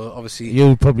 So obviously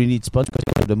you'll probably need sponsors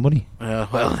for the money.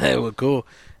 Well, there we go.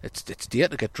 It's dear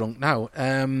to get drunk now.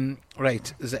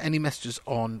 Right, is there any messages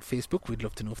on Facebook? We'd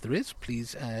love to know if there is.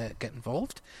 Please get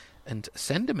involved and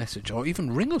send a message, or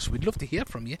even ring us. We'd love to hear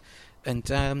from you and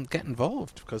get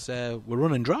involved, because we're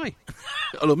running dry.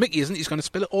 Although Mickey isn't, he's going to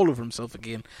spill it all over himself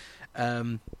again.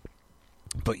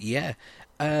 But yeah,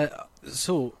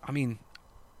 so I mean,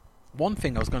 one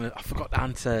thing I forgot to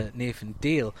answer Nathan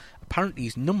Dale. Apparently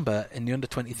his number in the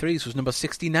under-23s was number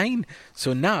 69.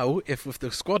 So now, if with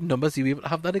the squad numbers, he'll be able to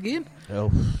have that again.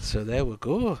 Oh. So there we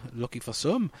go. Lucky for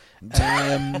some.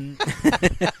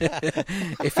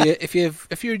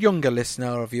 If you're a younger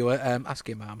listener or viewer, ask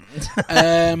your mum.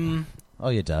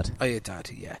 Or your dad. Or your dad,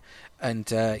 yeah.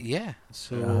 And yeah,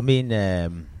 so I mean,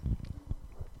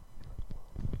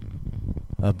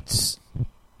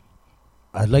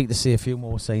 I'd like to see a few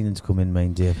more signings come in,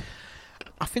 mind Dave.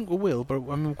 I think we will, but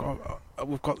I mean,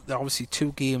 we've got obviously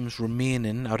 2 games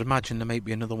remaining. I'd imagine there might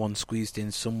be another one squeezed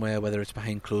in somewhere, whether it's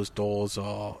behind closed doors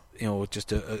or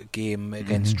just a game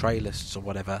against trialists or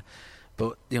whatever.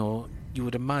 But you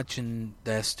would imagine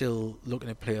they're still looking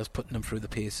at players, putting them through the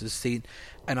paces.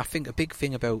 And I think a big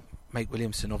thing about Mike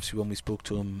Williamson, obviously when we spoke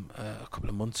to him a couple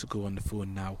of months ago on the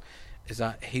phone now, is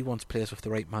that he wants players with the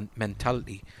right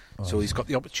mentality. So he's got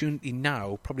the opportunity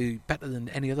now, probably better than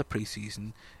any other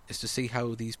pre-season, is to see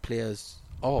how these players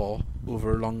are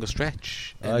over a longer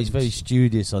stretch. He's very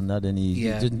studious on that, and he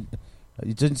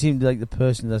doesn't seem like the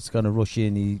person that's going to rush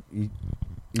in. He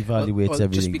evaluates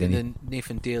everything. Just speaking to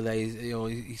Nathan Dale,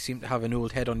 he seemed to have an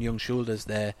old head on young shoulders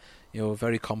there.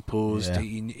 Very composed. Yeah.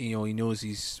 He knows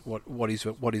what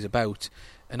he's about,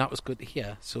 and that was good to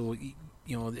hear. So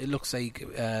it looks like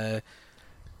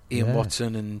Ian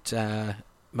Watson and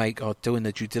Mike are doing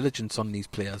the due diligence on these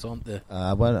players, aren't they?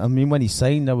 Well, I mean, when he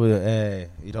signed,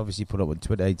 he'd obviously put up on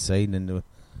Twitter he'd signed, and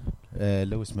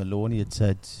Lewis Maloney had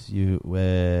said you're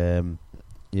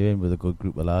in with a good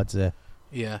group of lads there.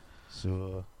 Yeah.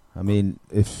 So I mean,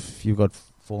 if you've got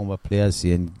former players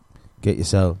saying get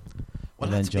yourself. Well,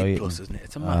 that's a big plus, isn't it?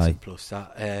 It's a massive plus.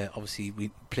 That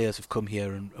obviously players have come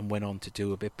here and went on to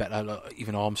do a bit better.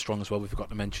 Even Armstrong as well. We forgot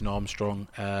to mention Armstrong.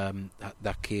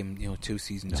 That came 2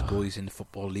 seasons ago. He's in the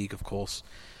Football League, of course,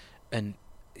 and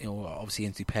obviously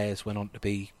Ainsley Pears went on to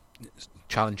be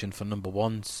challenging for number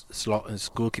 1 slot as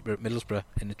goalkeeper at Middlesbrough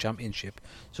in the Championship.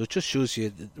 So it just shows you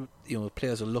that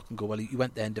players are looking and go, well, he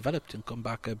went there and developed and come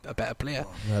back a better player.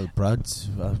 Well,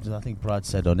 I think Brad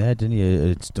said on air, didn't he?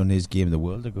 It's done his game the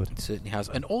world of good. It certainly has.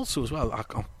 And also as well,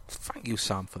 thank you,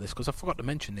 Sam, for this, because I forgot to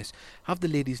mention this. Have the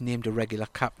ladies named a regular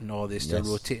captain, or they're still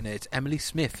rotating it? It's Emily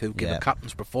Smith who gave a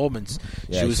captain's performance.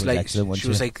 She was like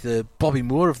the Bobby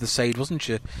Moore of the side, wasn't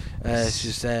she?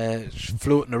 She's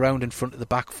floating around in front of the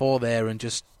back 4 there and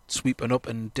just sweeping up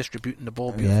and distributing the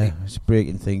ball beautifully. Yeah, just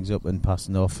breaking things up and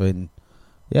passing off, and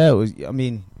it was. I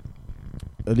mean,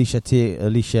 Alicia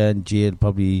and Jade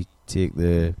probably take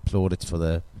the plaudits for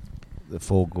the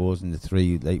 4 goals and the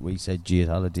 3. Like we said, Jade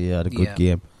Halliday had a good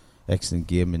game, excellent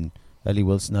game, and Ellie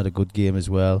Wilson had a good game as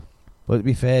well. But to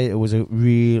be fair, it was a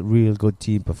real good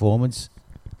team performance.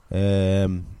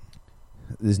 There's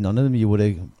none of them you would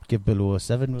have give below a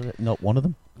 7, not one of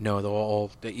them. No, they're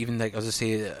all, even like, as I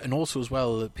say, and also as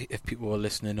well, if people were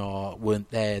listening or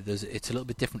weren't there, it's a little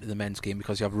bit different to the men's game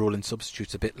because you have rolling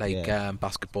substitutes, a bit like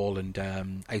basketball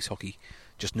and ice hockey,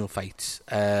 just no fights.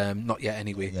 Not yet,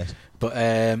 anyway. Yes. But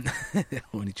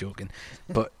only joking.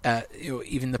 But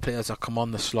even the players that come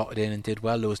on, they slotted in and did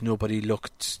well. There was nobody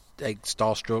looked like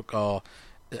starstruck or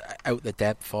out the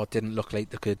depth, or didn't look like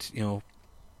they could,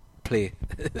 play.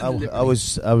 I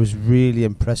was really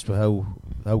impressed with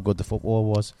how good the football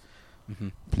was. Mm-hmm.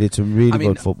 Played some really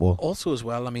good football. Also, as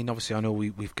well, obviously, I know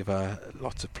we've given her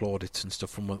lots of plaudits and stuff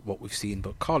from what we've seen,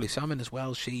 but Carly Salmon as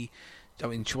well. She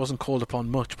wasn't called upon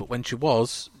much, but when she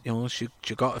was,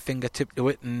 she got a fingertip to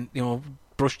it and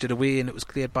brushed it away, and it was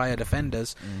cleared by her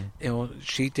defenders.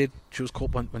 She was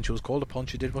called when she was called upon.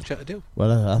 She did what she had to do.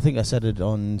 Well, I think I said it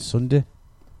on Sunday.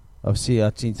 I've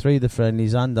seen 3 of the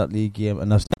friendlies and that league game,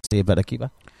 and I've seen a better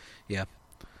keeper. Yeah,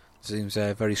 seems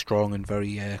very strong and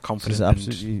very confident. She's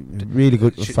absolutely really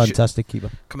good, fantastic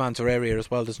keeper. Commands her area as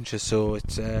well, doesn't she? So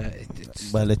it's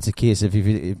well, it's a case if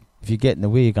you get in the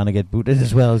way, you're gonna get booted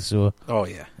as well. So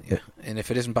yeah. And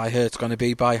if it isn't by her, it's going to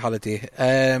be by Halliday.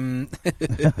 And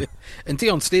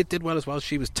Dion Slade did well as well.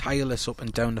 She was tireless up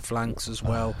and down the flanks as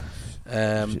well.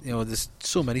 There's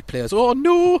so many players. Oh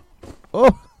no!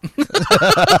 Oh.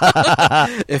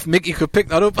 If Mickey could pick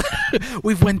that up.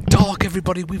 We've went dark,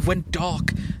 everybody. We've went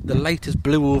dark. The light has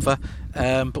blew over,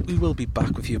 but we will be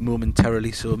back with you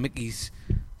momentarily. So Mickey's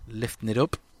lifting it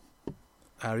up.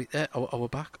 Right there. We're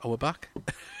back.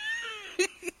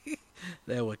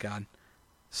 There we go.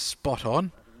 Spot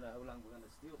on.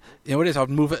 You know what it is? I'll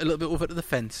move it a little bit over to the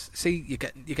fence. See, you're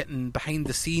getting behind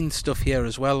the scenes stuff here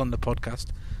as well on the podcast.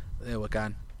 There we go.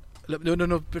 No,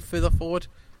 a bit further forward.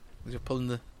 You're pulling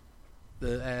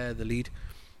the lead.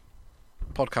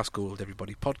 Podcast Gold,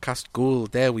 everybody. Podcast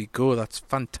Gold. There we go. That's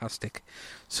fantastic.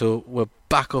 So we're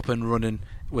back up and running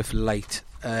with light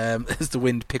as the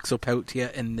wind picks up out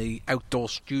here in the outdoor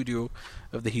studio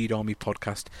of the Heed Army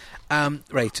podcast.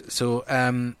 Right. So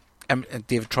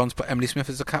David Trons put Emily Smith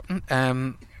as the captain.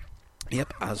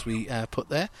 Yep, as we put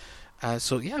there.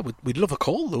 So yeah, we'd love a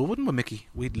call though, wouldn't we, Mickey?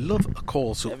 We'd love a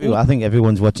call. So I think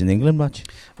everyone's watching the England match.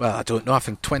 Well, I don't know. I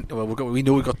think 20. Well, we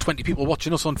know we've got 20 people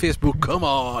watching us on Facebook. Come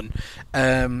on.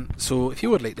 So if you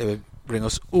would like to ring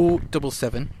us,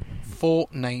 077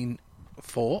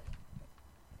 494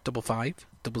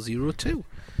 55002.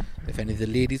 If any of the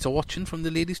ladies are watching from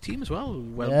the ladies team as well,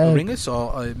 ring us,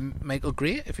 or Michael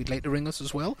Gray, if you'd like to ring us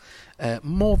as well.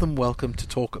 More than welcome to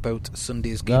talk about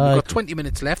Sunday's game. We've got 20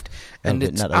 minutes left, and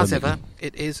it's, as ever,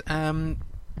 it is a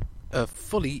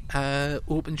fully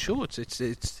open show.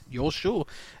 It's your show,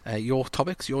 your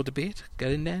topics, your debate.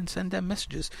 Get in there and send them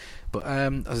messages. But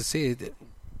as I say,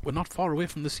 we're not far away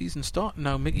from the season starting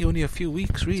now, Mickey. Only a few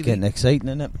weeks, really. It's getting exciting,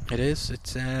 isn't it? It is.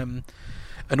 It's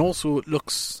and also it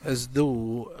looks as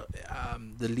though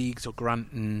the leagues are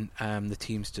granting the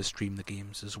teams to stream the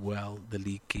games as well, the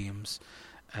league games.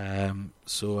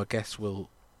 So I guess we'll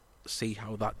see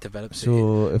how that develops.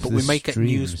 So but we might get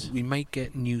news. We might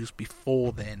get news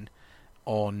before then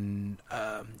on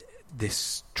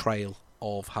this trial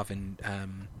of having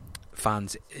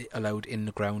fans allowed in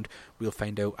the ground. We'll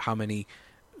find out how many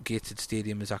gated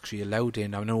stadium is actually allowed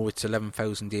in. I know it's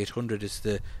 11,800 is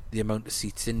the amount of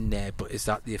seats in there, but is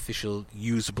that the official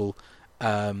usable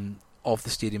of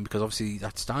the stadium? Because obviously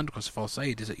that stand across the far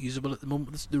side, is it usable at the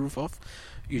moment with the roof off?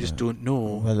 You just don't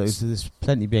know. Well, there's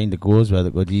plenty behind the goals where they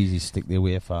could easily stick their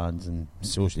away fans and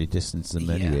socially distance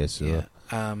them anyway. So. Yeah.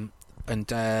 And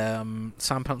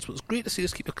Sam Pants, it was great to see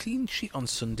us keep a clean sheet on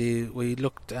Sunday. We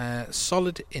looked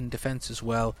solid in defence as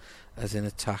well as in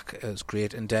attack. It was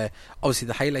great. And obviously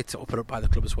the highlights that were put up by the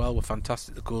club as well were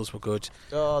fantastic. The goals were good.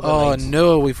 Oh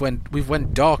no, we've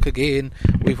went dark again.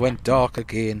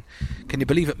 Can you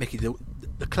believe it, Mickey? The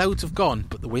clouds have gone,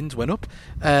 but the winds went up.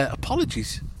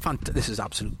 Apologies. This is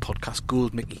absolute podcast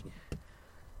gold, Mickey.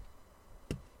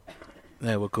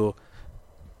 There we go.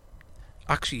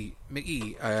 Actually,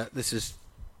 Mickey, this is...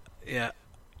 Yeah.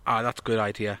 That's a good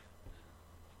idea.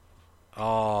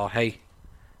 Oh, hey.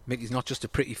 Mickey's not just a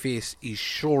pretty face, he's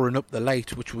shoring up the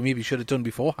light, which we maybe should have done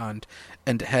beforehand.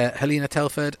 And Helena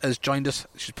Telford has joined us.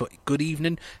 She's put, good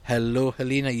evening. Hello,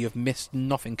 Helena, you've missed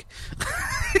nothing.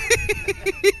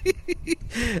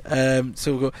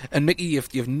 So we'll go. And Mickey,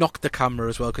 you've knocked the camera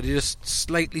as well. Could you just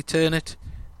slightly turn it?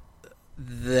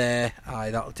 There.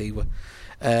 Aye, that'll do.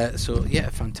 So yeah,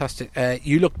 fantastic.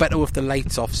 You look better with the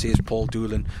lights off, says Paul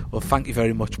Doolan. Well, thank you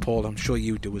very much, Paul. I'm sure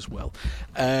you do as well.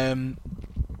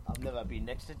 I've never been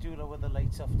next to Doolan with the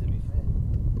lights off, to be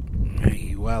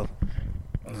fair. Well,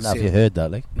 as Have you heard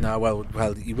that, like? No, well,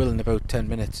 you will in about 10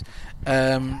 minutes.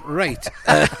 Right.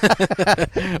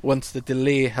 Once the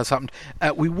delay has happened.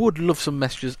 We would love some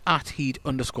messages at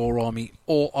Heed_Army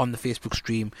or on the Facebook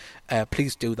stream.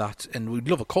 Please do that. And we'd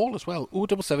love a call as well.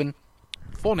 077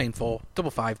 494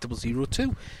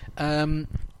 55002.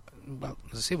 Well,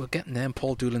 as I say, we're getting there, and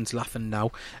Paul Doolan's laughing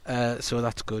now, so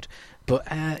that's good. But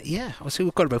yeah, I'll say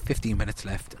we've got about 15 minutes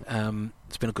left.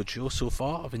 It's been a good show so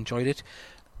far. I've enjoyed it.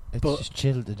 It's just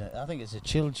chilled, isn't it? I think it's a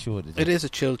chilled show today. It is a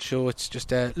chilled show. It's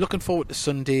just looking forward to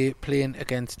Sunday playing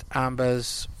against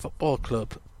Amber's football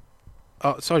club.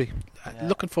 Oh, sorry. Yeah.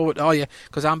 Looking forward. Oh, yeah,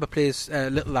 because Amber plays.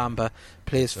 Little Amber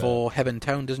plays for Hebburn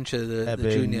Town, doesn't she? The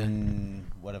junior,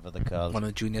 whatever they're called. One of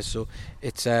the juniors. So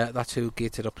it's that's who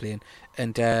Gated are playing.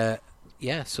 And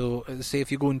yeah, so say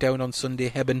if you're going down on Sunday,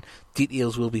 Hebburn,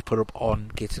 details will be put up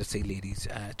on Gated Sea Ladies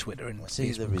Twitter and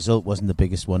Facebook. The result wasn't the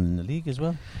biggest one in the league as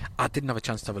well. I didn't have a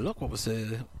chance to have a look. What was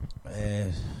the?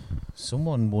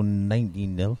 Someone won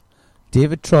 19-0.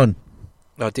 David Tron.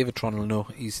 No, David Tron will know.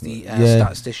 He's the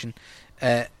statistician.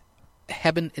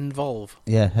 Hebburn Involve.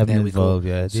 Yeah, Hebburn Involve.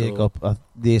 Yeah,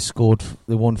 they scored.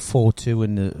 They won 4-2,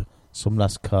 and some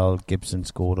lass Carl Gibson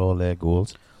scored all their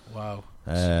goals. Wow.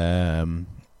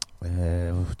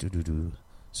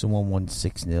 Someone won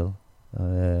 6-0.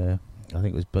 I think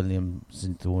it was Billiam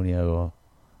Zintonia or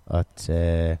at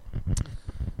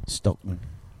Stockton.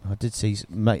 I did see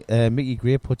Mickey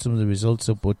Gray put some of the results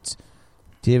up, but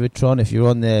David Tron, if you're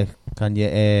on there, can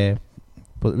you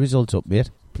put the results up,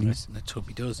 mate, please? Let's hope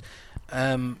he does.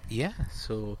 Yeah.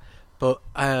 So, but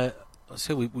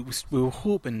so we were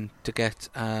hoping to get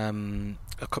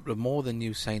a couple of more of the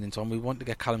new signings on. We want to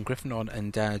get Callum Griffin on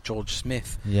and George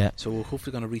Smith. Yeah. So we're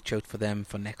hopefully going to reach out for them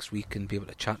for next week and be able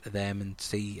to chat to them and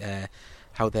see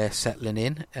how they're settling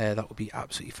in. That would be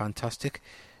absolutely fantastic.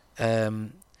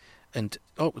 And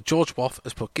George Woff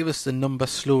has put, give us the number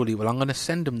slowly. Well, I'm going to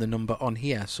send him the number on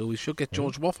here, so we should get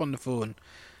George Woff on the phone.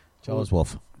 Charles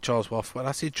Woff. Well,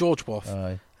 I say George Woff.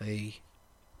 Aye.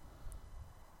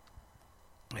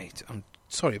 Right, I'm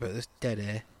sorry about this dead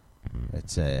air.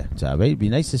 It's alright. It'd be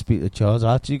nice to speak to Charles.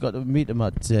 I actually got to meet him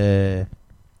at I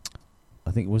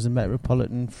think it was the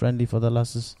Metropolitan Friendly for the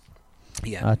lasses.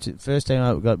 Yeah. Actually, first time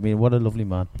I got me. What a lovely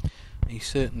man. He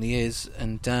certainly is,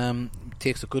 and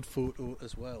takes a good photo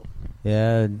as well.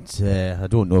 Yeah, and I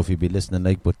don't know if he'd be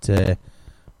listening, but the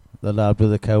lad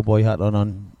with the cowboy hat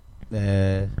on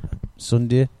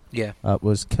Sunday. Yeah. That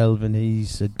was Kelvin.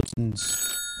 He's a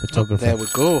distance photographer. There we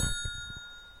go.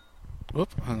 Whoop,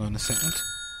 hang on a second.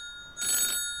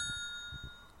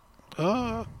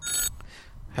 Oh.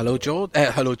 Hello, George.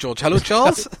 Hello, George. Hello,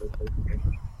 Charles.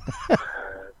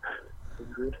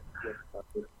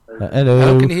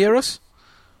 Hello. Can you hear us?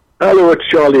 Hello, it's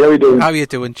Charlie. How are you doing? How are you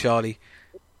doing, Charlie?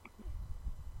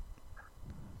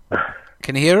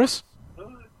 Can you hear us?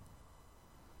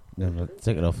 No,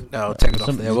 take it off. No, take it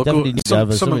off there. We'll go.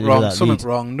 Something wrong. Something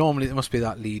wrong. Normally, it must be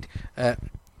that lead. There.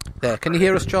 Can you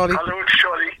hear us, Charlie? Hello, it's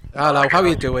Charlie. Hello. How are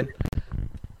you doing?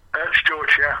 It's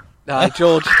George, yeah. Hi,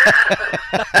 George.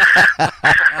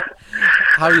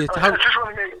 How are you? I'm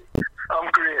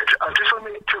great. I just want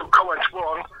to make two comments.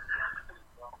 One,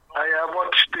 I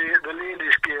watched the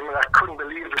ladies' game and I couldn't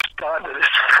believe the standard. It's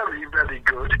very, very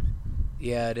good.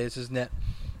 Yeah, it is, isn't it?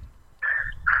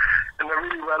 And they're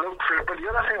really well up for it. But the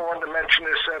other thing I wanted to mention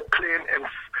is playing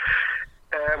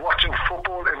and watching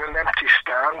football in an empty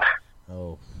stand.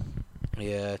 Oh.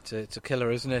 Yeah, it's a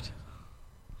killer, isn't it?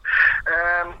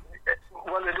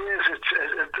 Well, it is.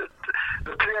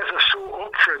 The players are so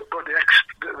up for it, but the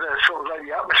sort of like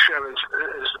the atmosphere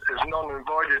is null and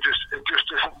void. It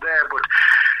just isn't there.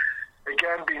 But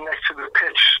again, being next to the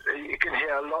pitch, you can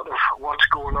hear a lot of what's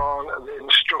going on, the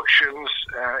instructions,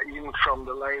 even from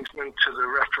the linesman to the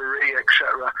referee,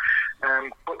 etc.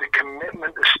 But the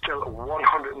commitment is still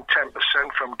 110%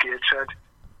 from Gateshead.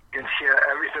 You can hear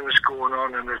everything that's going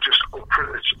on, and they're just up for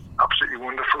it. It's absolutely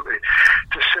wonderful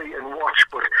to see and watch,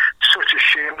 but it's such a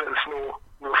shame that there's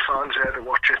no fans there to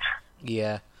watch it.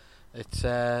 Yeah, it's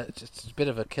a bit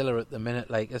of a killer at the minute,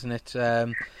 like, isn't it?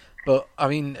 But I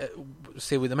mean,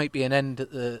 there might be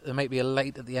there might be a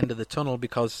light at the end of the tunnel,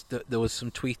 because there was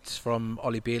some tweets from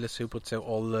Ollie Bayliss, who puts out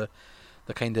all the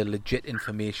kind of legit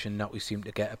information that we seem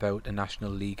to get about the National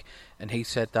League, and he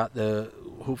said that they're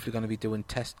hopefully going to be doing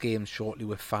test games shortly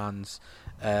with fans.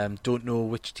 Don't know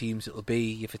which teams it'll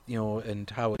be, if it, and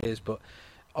how it is, but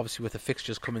obviously with the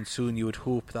fixtures coming soon, you would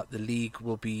hope that the league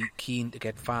will be keen to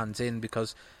get fans in,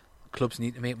 because clubs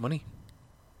need to make money.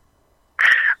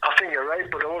 I think you're right,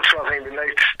 but also I think it'd be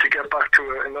nice to get back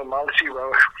to a normality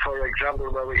where, for example,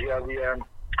 where we hear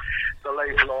the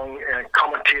lifelong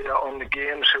commentator on the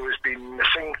games who has been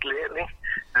missing lately,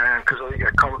 because I think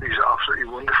your commentaries are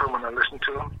absolutely wonderful when I listen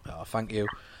to them. Oh, thank you.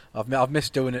 I've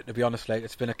missed doing it, to be honest. Like,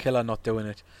 it's been a killer not doing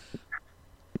it.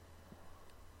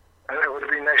 And it would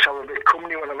have been nice to have a bit of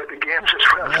company when I'm at the games as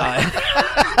well.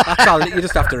 That's all. You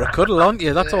just have to cuddle, aren't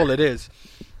you? That's all it is.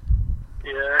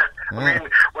 Yeah. I mean,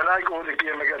 when I go to the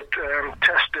game, I get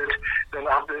tested, then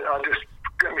I just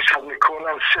get myself in the corner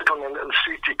and sit on a little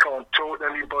seat. You can't talk to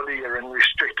anybody. You're in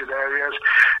restricted areas.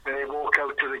 Then you walk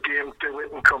out to the game, do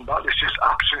it, and come back. There's just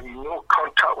absolutely no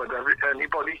contact with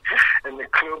anybody in the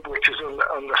club, which is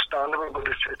understandable. But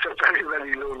it's a very,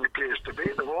 very lonely place to be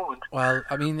at the moment. Well,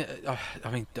 I mean,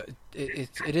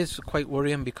 it is quite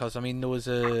worrying because there was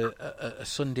a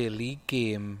Sunday league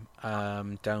game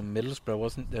down Middlesbrough,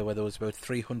 wasn't there, where there was about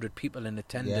 300 people in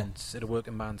attendance at a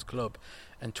working man's club,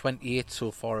 and 28 so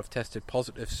far have tested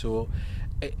positive. So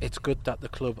it's good that the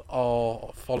club are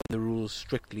following the rules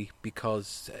strictly,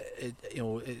 because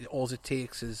all it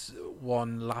takes is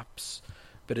one lapse,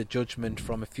 bit of judgment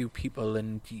from a few people,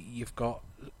 and you've got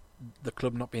the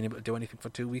club not being able to do anything for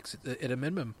 2 weeks at a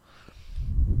minimum.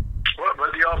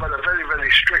 Well, they are, but they're very, very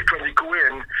strict. When you go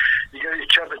in, you get your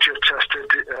temperature tested.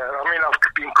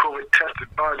 I've been COVID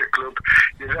tested by the club.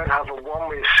 You then have a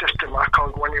one-way system. I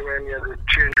can't go anywhere near the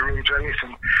change rooms or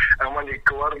anything. And when you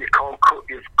go out, you can't cook.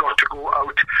 You've got to go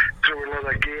out through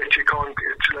another gate. You can't.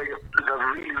 It's like they're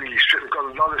really, really strict. They've got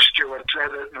a lot of stewards there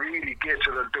that really get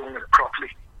to they're doing it properly.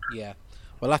 Yeah.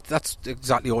 Well, that's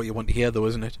exactly what you want to hear, though,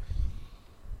 isn't it?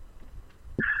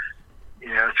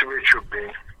 Yeah, that's the way it should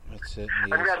be.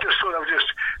 And I just thought I would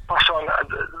just pass on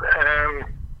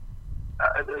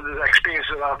the experience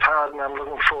that I've had, and I'm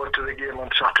looking forward to the game on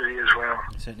Saturday as well.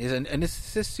 It certainly is. And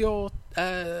is this your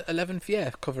 11th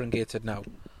year covering Gateshead now?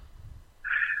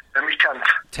 My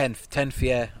 10th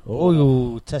year.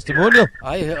 Oh, testimonial.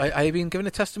 Are you been given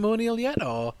a testimonial yet,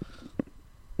 or?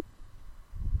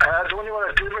 The only one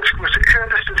I did was the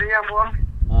Curtis. Did he have one?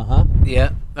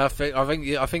 Yeah, I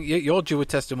think you're due a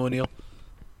testimonial.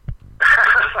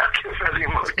 Thank you very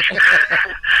much.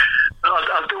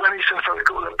 I'll do anything for a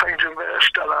couple of pints of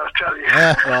Stella, I'll tell you.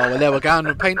 Oh, well, there we're going.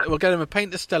 We'll get him a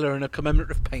pint of Stella and a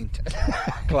commemorative pint.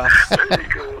 Class. There you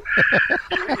go.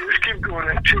 You just keep going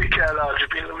and take care, lads.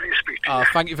 It's been lovely to speak to you.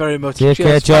 Thank you very much. Take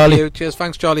care, Charlie. Thank you. Cheers,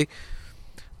 thanks, Charlie.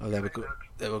 Oh, there we go.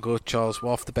 There we go. Charles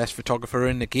Waff, the best photographer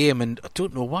in the game, and I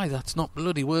don't know why that's not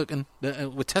bloody working.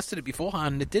 We tested it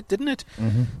beforehand. It did, didn't it?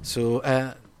 Mm-hmm.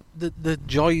 So. The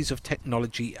joys of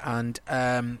technology, and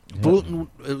Bolton.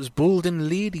 It was Bolton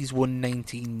ladies won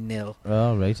 19-0.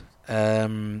 Oh, right.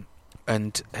 And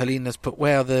Helena's put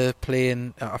where they're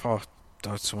playing.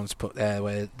 Someone's put there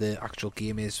where the actual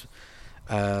game is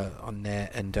on there,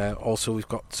 and also we've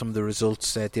got some of the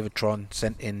results. David Tron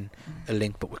sent in a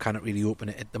link, but we cannot really open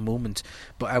it at the moment.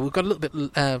 But we've got a little bit,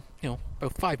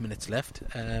 about 5 minutes left.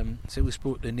 So we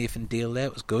spoke to Nathan Dale there.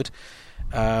 It was good.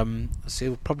 So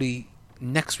we'll probably.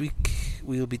 Next week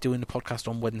we'll be doing the podcast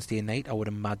on Wednesday night, I would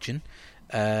imagine.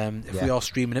 If we are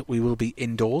streaming it, we will be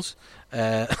indoors.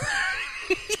 It's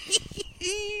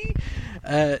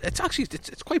actually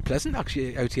it's quite pleasant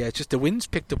actually out here. It's just the wind's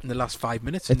picked up in the last 5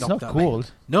 minutes. It's not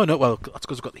cold. No. Well, that's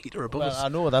because we've got the heater above us. I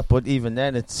know that, but even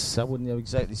then, I wouldn't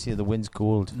exactly say the wind's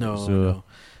cold. No.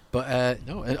 But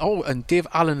no, and Dave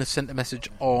Allen has sent a message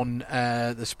on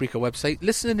the Spreaker website.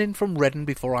 Listening in from Reading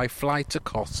before I fly to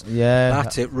Kos. Yeah,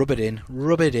 that's it. Rub it in.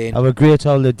 Have a great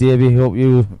holiday, Davey. Hope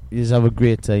you have a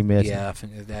great time, mate. Yeah, I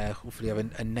think hopefully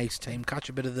have a nice time. Catch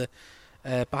a bit of the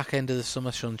back end of the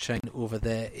summer sunshine over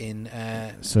there in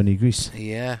sunny Greece.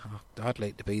 Yeah, I'd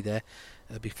like to be there.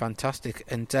 It'd be fantastic.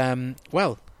 And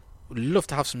well. We'd love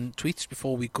to have some tweets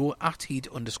before we go at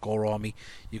 @Heed_Army.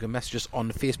 You can message us on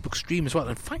the Facebook stream as well.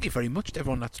 And thank you very much to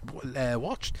everyone that's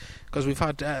watched, because we've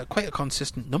had quite a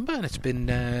consistent number and it's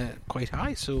been quite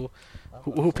high. So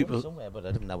we hope people somewhere, but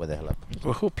I don't know where the hell up.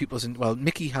 We hope people's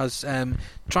Mickey has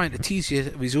trying to tease you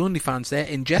with his OnlyFans there,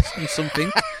 ingesting something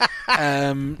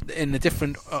in a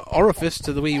different orifice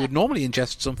to the way you would normally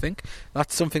ingest something.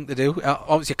 That's something to do.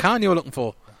 Obviously, Khan you're looking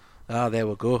for. There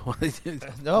we go.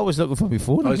 No, I was looking for my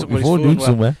phone. Phone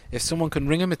somewhere. If someone can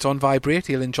ring him, it's on vibrate.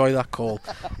 He'll enjoy that call.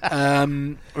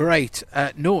 Right.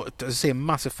 No, as I say, a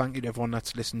massive thank you to everyone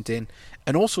that's listened in.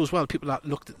 And also as well, people that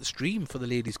looked at the stream for the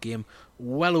ladies' game.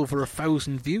 Well over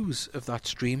 1,000 views of that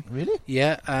stream. Really?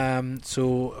 Yeah.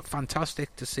 So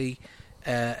fantastic to see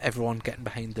everyone getting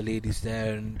behind the ladies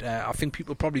there, and I think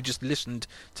people probably just listened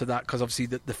to that because obviously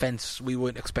the fence, we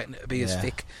weren't expecting it to be as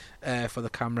thick for the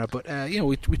camera, but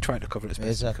we tried to cover it as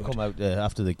best we could. Come out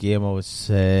after the game,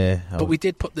 but we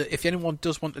did put if anyone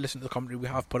does want to listen to the commentary, we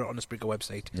have put it on the Spreaker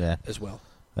website as well.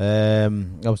 I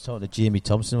was talking to Jamie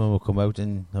Thompson when we come out,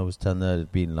 and I was telling her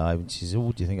it'd been live, and she said,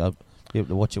 "Oh, do you think I'll be able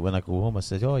to watch it when I go home?" I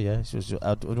said, "Oh yeah." She was,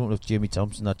 I don't know if Jamie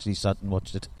Thompson actually sat and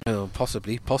watched it. Oh,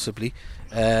 possibly.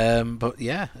 But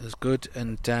yeah, it was good,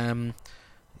 and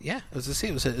yeah, as I say,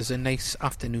 it was a nice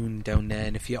afternoon down there.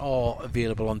 And if you are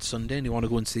available on Sunday and you want to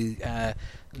go and see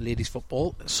ladies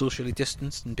football, socially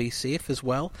distanced and be safe as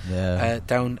well,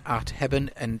 down at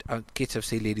Hebburn, and Gateshead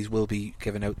FC Ladies will be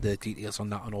giving out the details on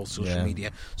that on all social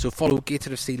media. So follow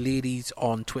Gateshead FC Ladies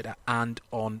on Twitter and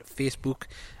on Facebook.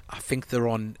 I think they're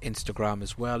on Instagram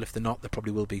as well. If they're not, they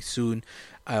probably will be soon.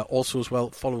 Also as well,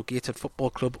 follow Gateshead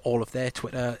Football Club, all of their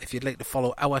Twitter. If you'd like to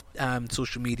follow our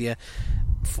social media,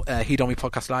 Heed Army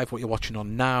Podcast Live, what you're watching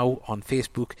on now, on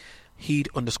Facebook,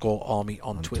 Heed_Army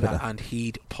on Twitter, and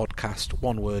Heed Podcast,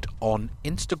 one word, on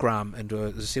Instagram. And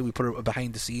as I say, we put a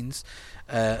behind the scenes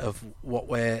of what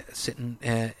we're sitting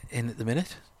in at the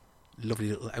minute. Lovely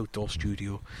little outdoor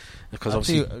studio. Because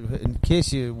actually, obviously, in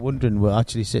case you're wondering, we're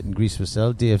actually sitting Greece for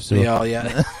Cell, Dave. So we are,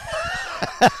 yeah.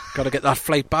 Got to get that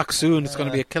flight back soon. It's going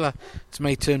to be a killer. It's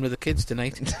my turn with the kids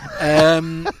tonight.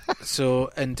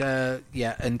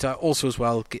 Also as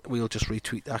well, we'll just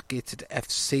retweet that. Gateshead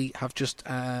FC have just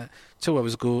 2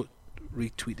 hours ago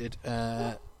retweeted.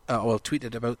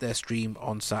 Tweeted about their stream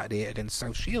on Saturday against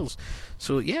South Shields.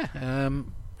 So yeah,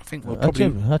 I think we'll probably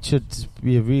that should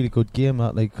be a really good game,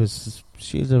 because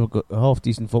Shields have got a half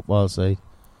decent football side.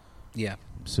 Yeah.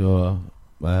 So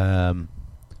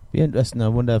be interesting. I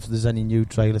wonder if there's any new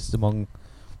trialists among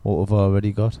what we've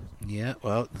already got. Yeah,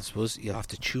 well, I suppose you'll have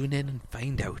to tune in and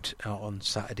find out on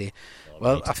Saturday.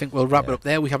 Well, I think we'll wrap it up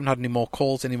there. We haven't had any more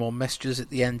calls, any more messages at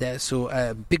the end there.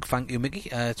 So big thank you, Mickey.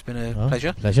 It's been a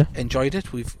pleasure. Enjoyed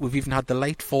it. We've even had the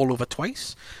light fall over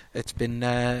twice. It's been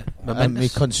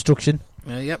momentous. Construction.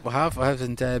 Yep, we have.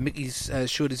 And Mickey's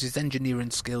showed us his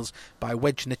engineering skills by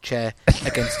wedging a chair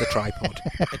against the tripod,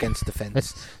 against the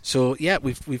fence. So yeah,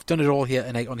 we've done it all here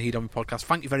tonight on the Heed Army Podcast.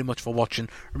 Thank you very much for watching.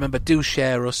 Remember, do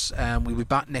share us. We'll be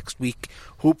back next week,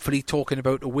 hopefully talking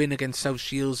about a win against South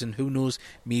Shields, and who knows,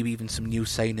 maybe even some new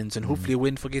signings, and hopefully a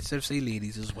win for Gateshead FC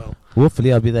Ladies as well.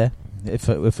 Hopefully I'll be there if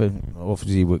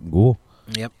obviously we can go.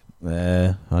 Yep.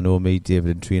 I know me,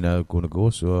 David and Trina are going to go,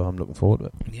 so I'm looking forward to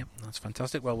it. Yep, that's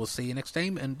fantastic. Well, we'll see you next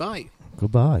time, and bye.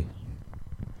 Goodbye.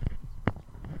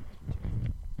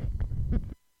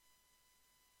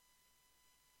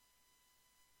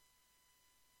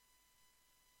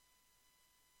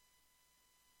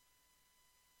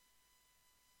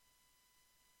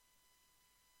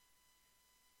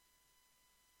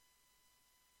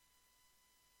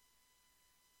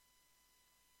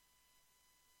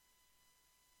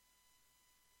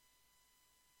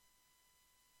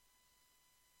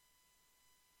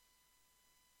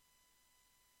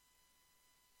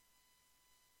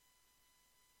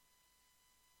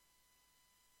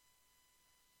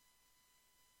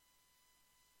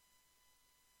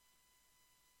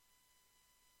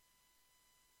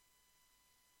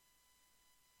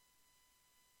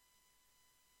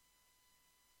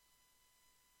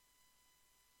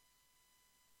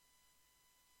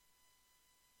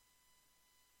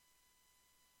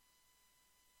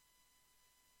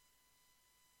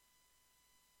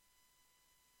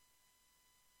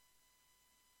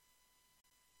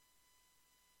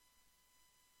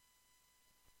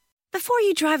 Before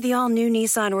you drive the all-new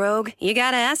Nissan Rogue, you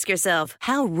gotta ask yourself,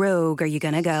 how rogue are you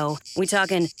gonna go? We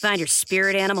talking find your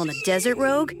spirit animal in the desert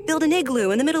rogue? Build an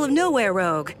igloo in the middle of nowhere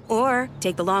rogue? Or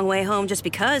take the long way home just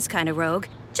because kind of rogue?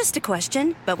 Just a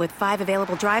question, but with 5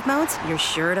 available drive modes, you're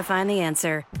sure to find the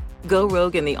answer. Go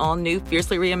rogue in the all-new,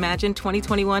 fiercely reimagined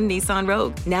 2021 Nissan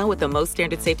Rogue, now with the most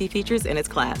standard safety features in its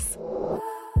class.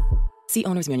 See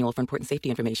Owner's Manual for important safety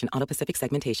information. Auto-Pacific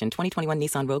segmentation. 2021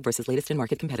 Nissan Rogue versus latest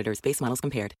in-market competitors. Base models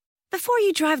compared. Before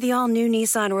you drive the all-new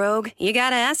Nissan Rogue, you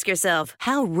gotta ask yourself,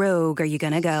 how rogue are you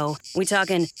gonna go? We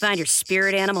talking find your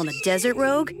spirit animal in the desert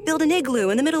rogue? Build an igloo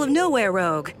in the middle of nowhere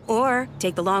rogue? Or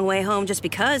take the long way home just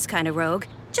because kind of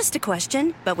rogue? Just a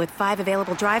question, but with 5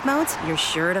 available drive modes, you're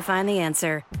sure to find the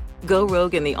answer. Go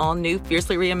rogue in the all-new,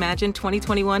 fiercely reimagined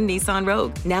 2021 Nissan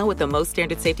Rogue, now with the most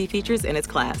standard safety features in its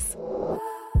class.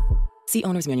 See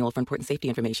Owner's Manual for important safety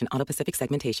information. Auto-Pacific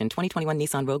segmentation. 2021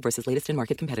 Nissan Rogue versus latest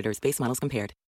in-market competitors. Base models compared.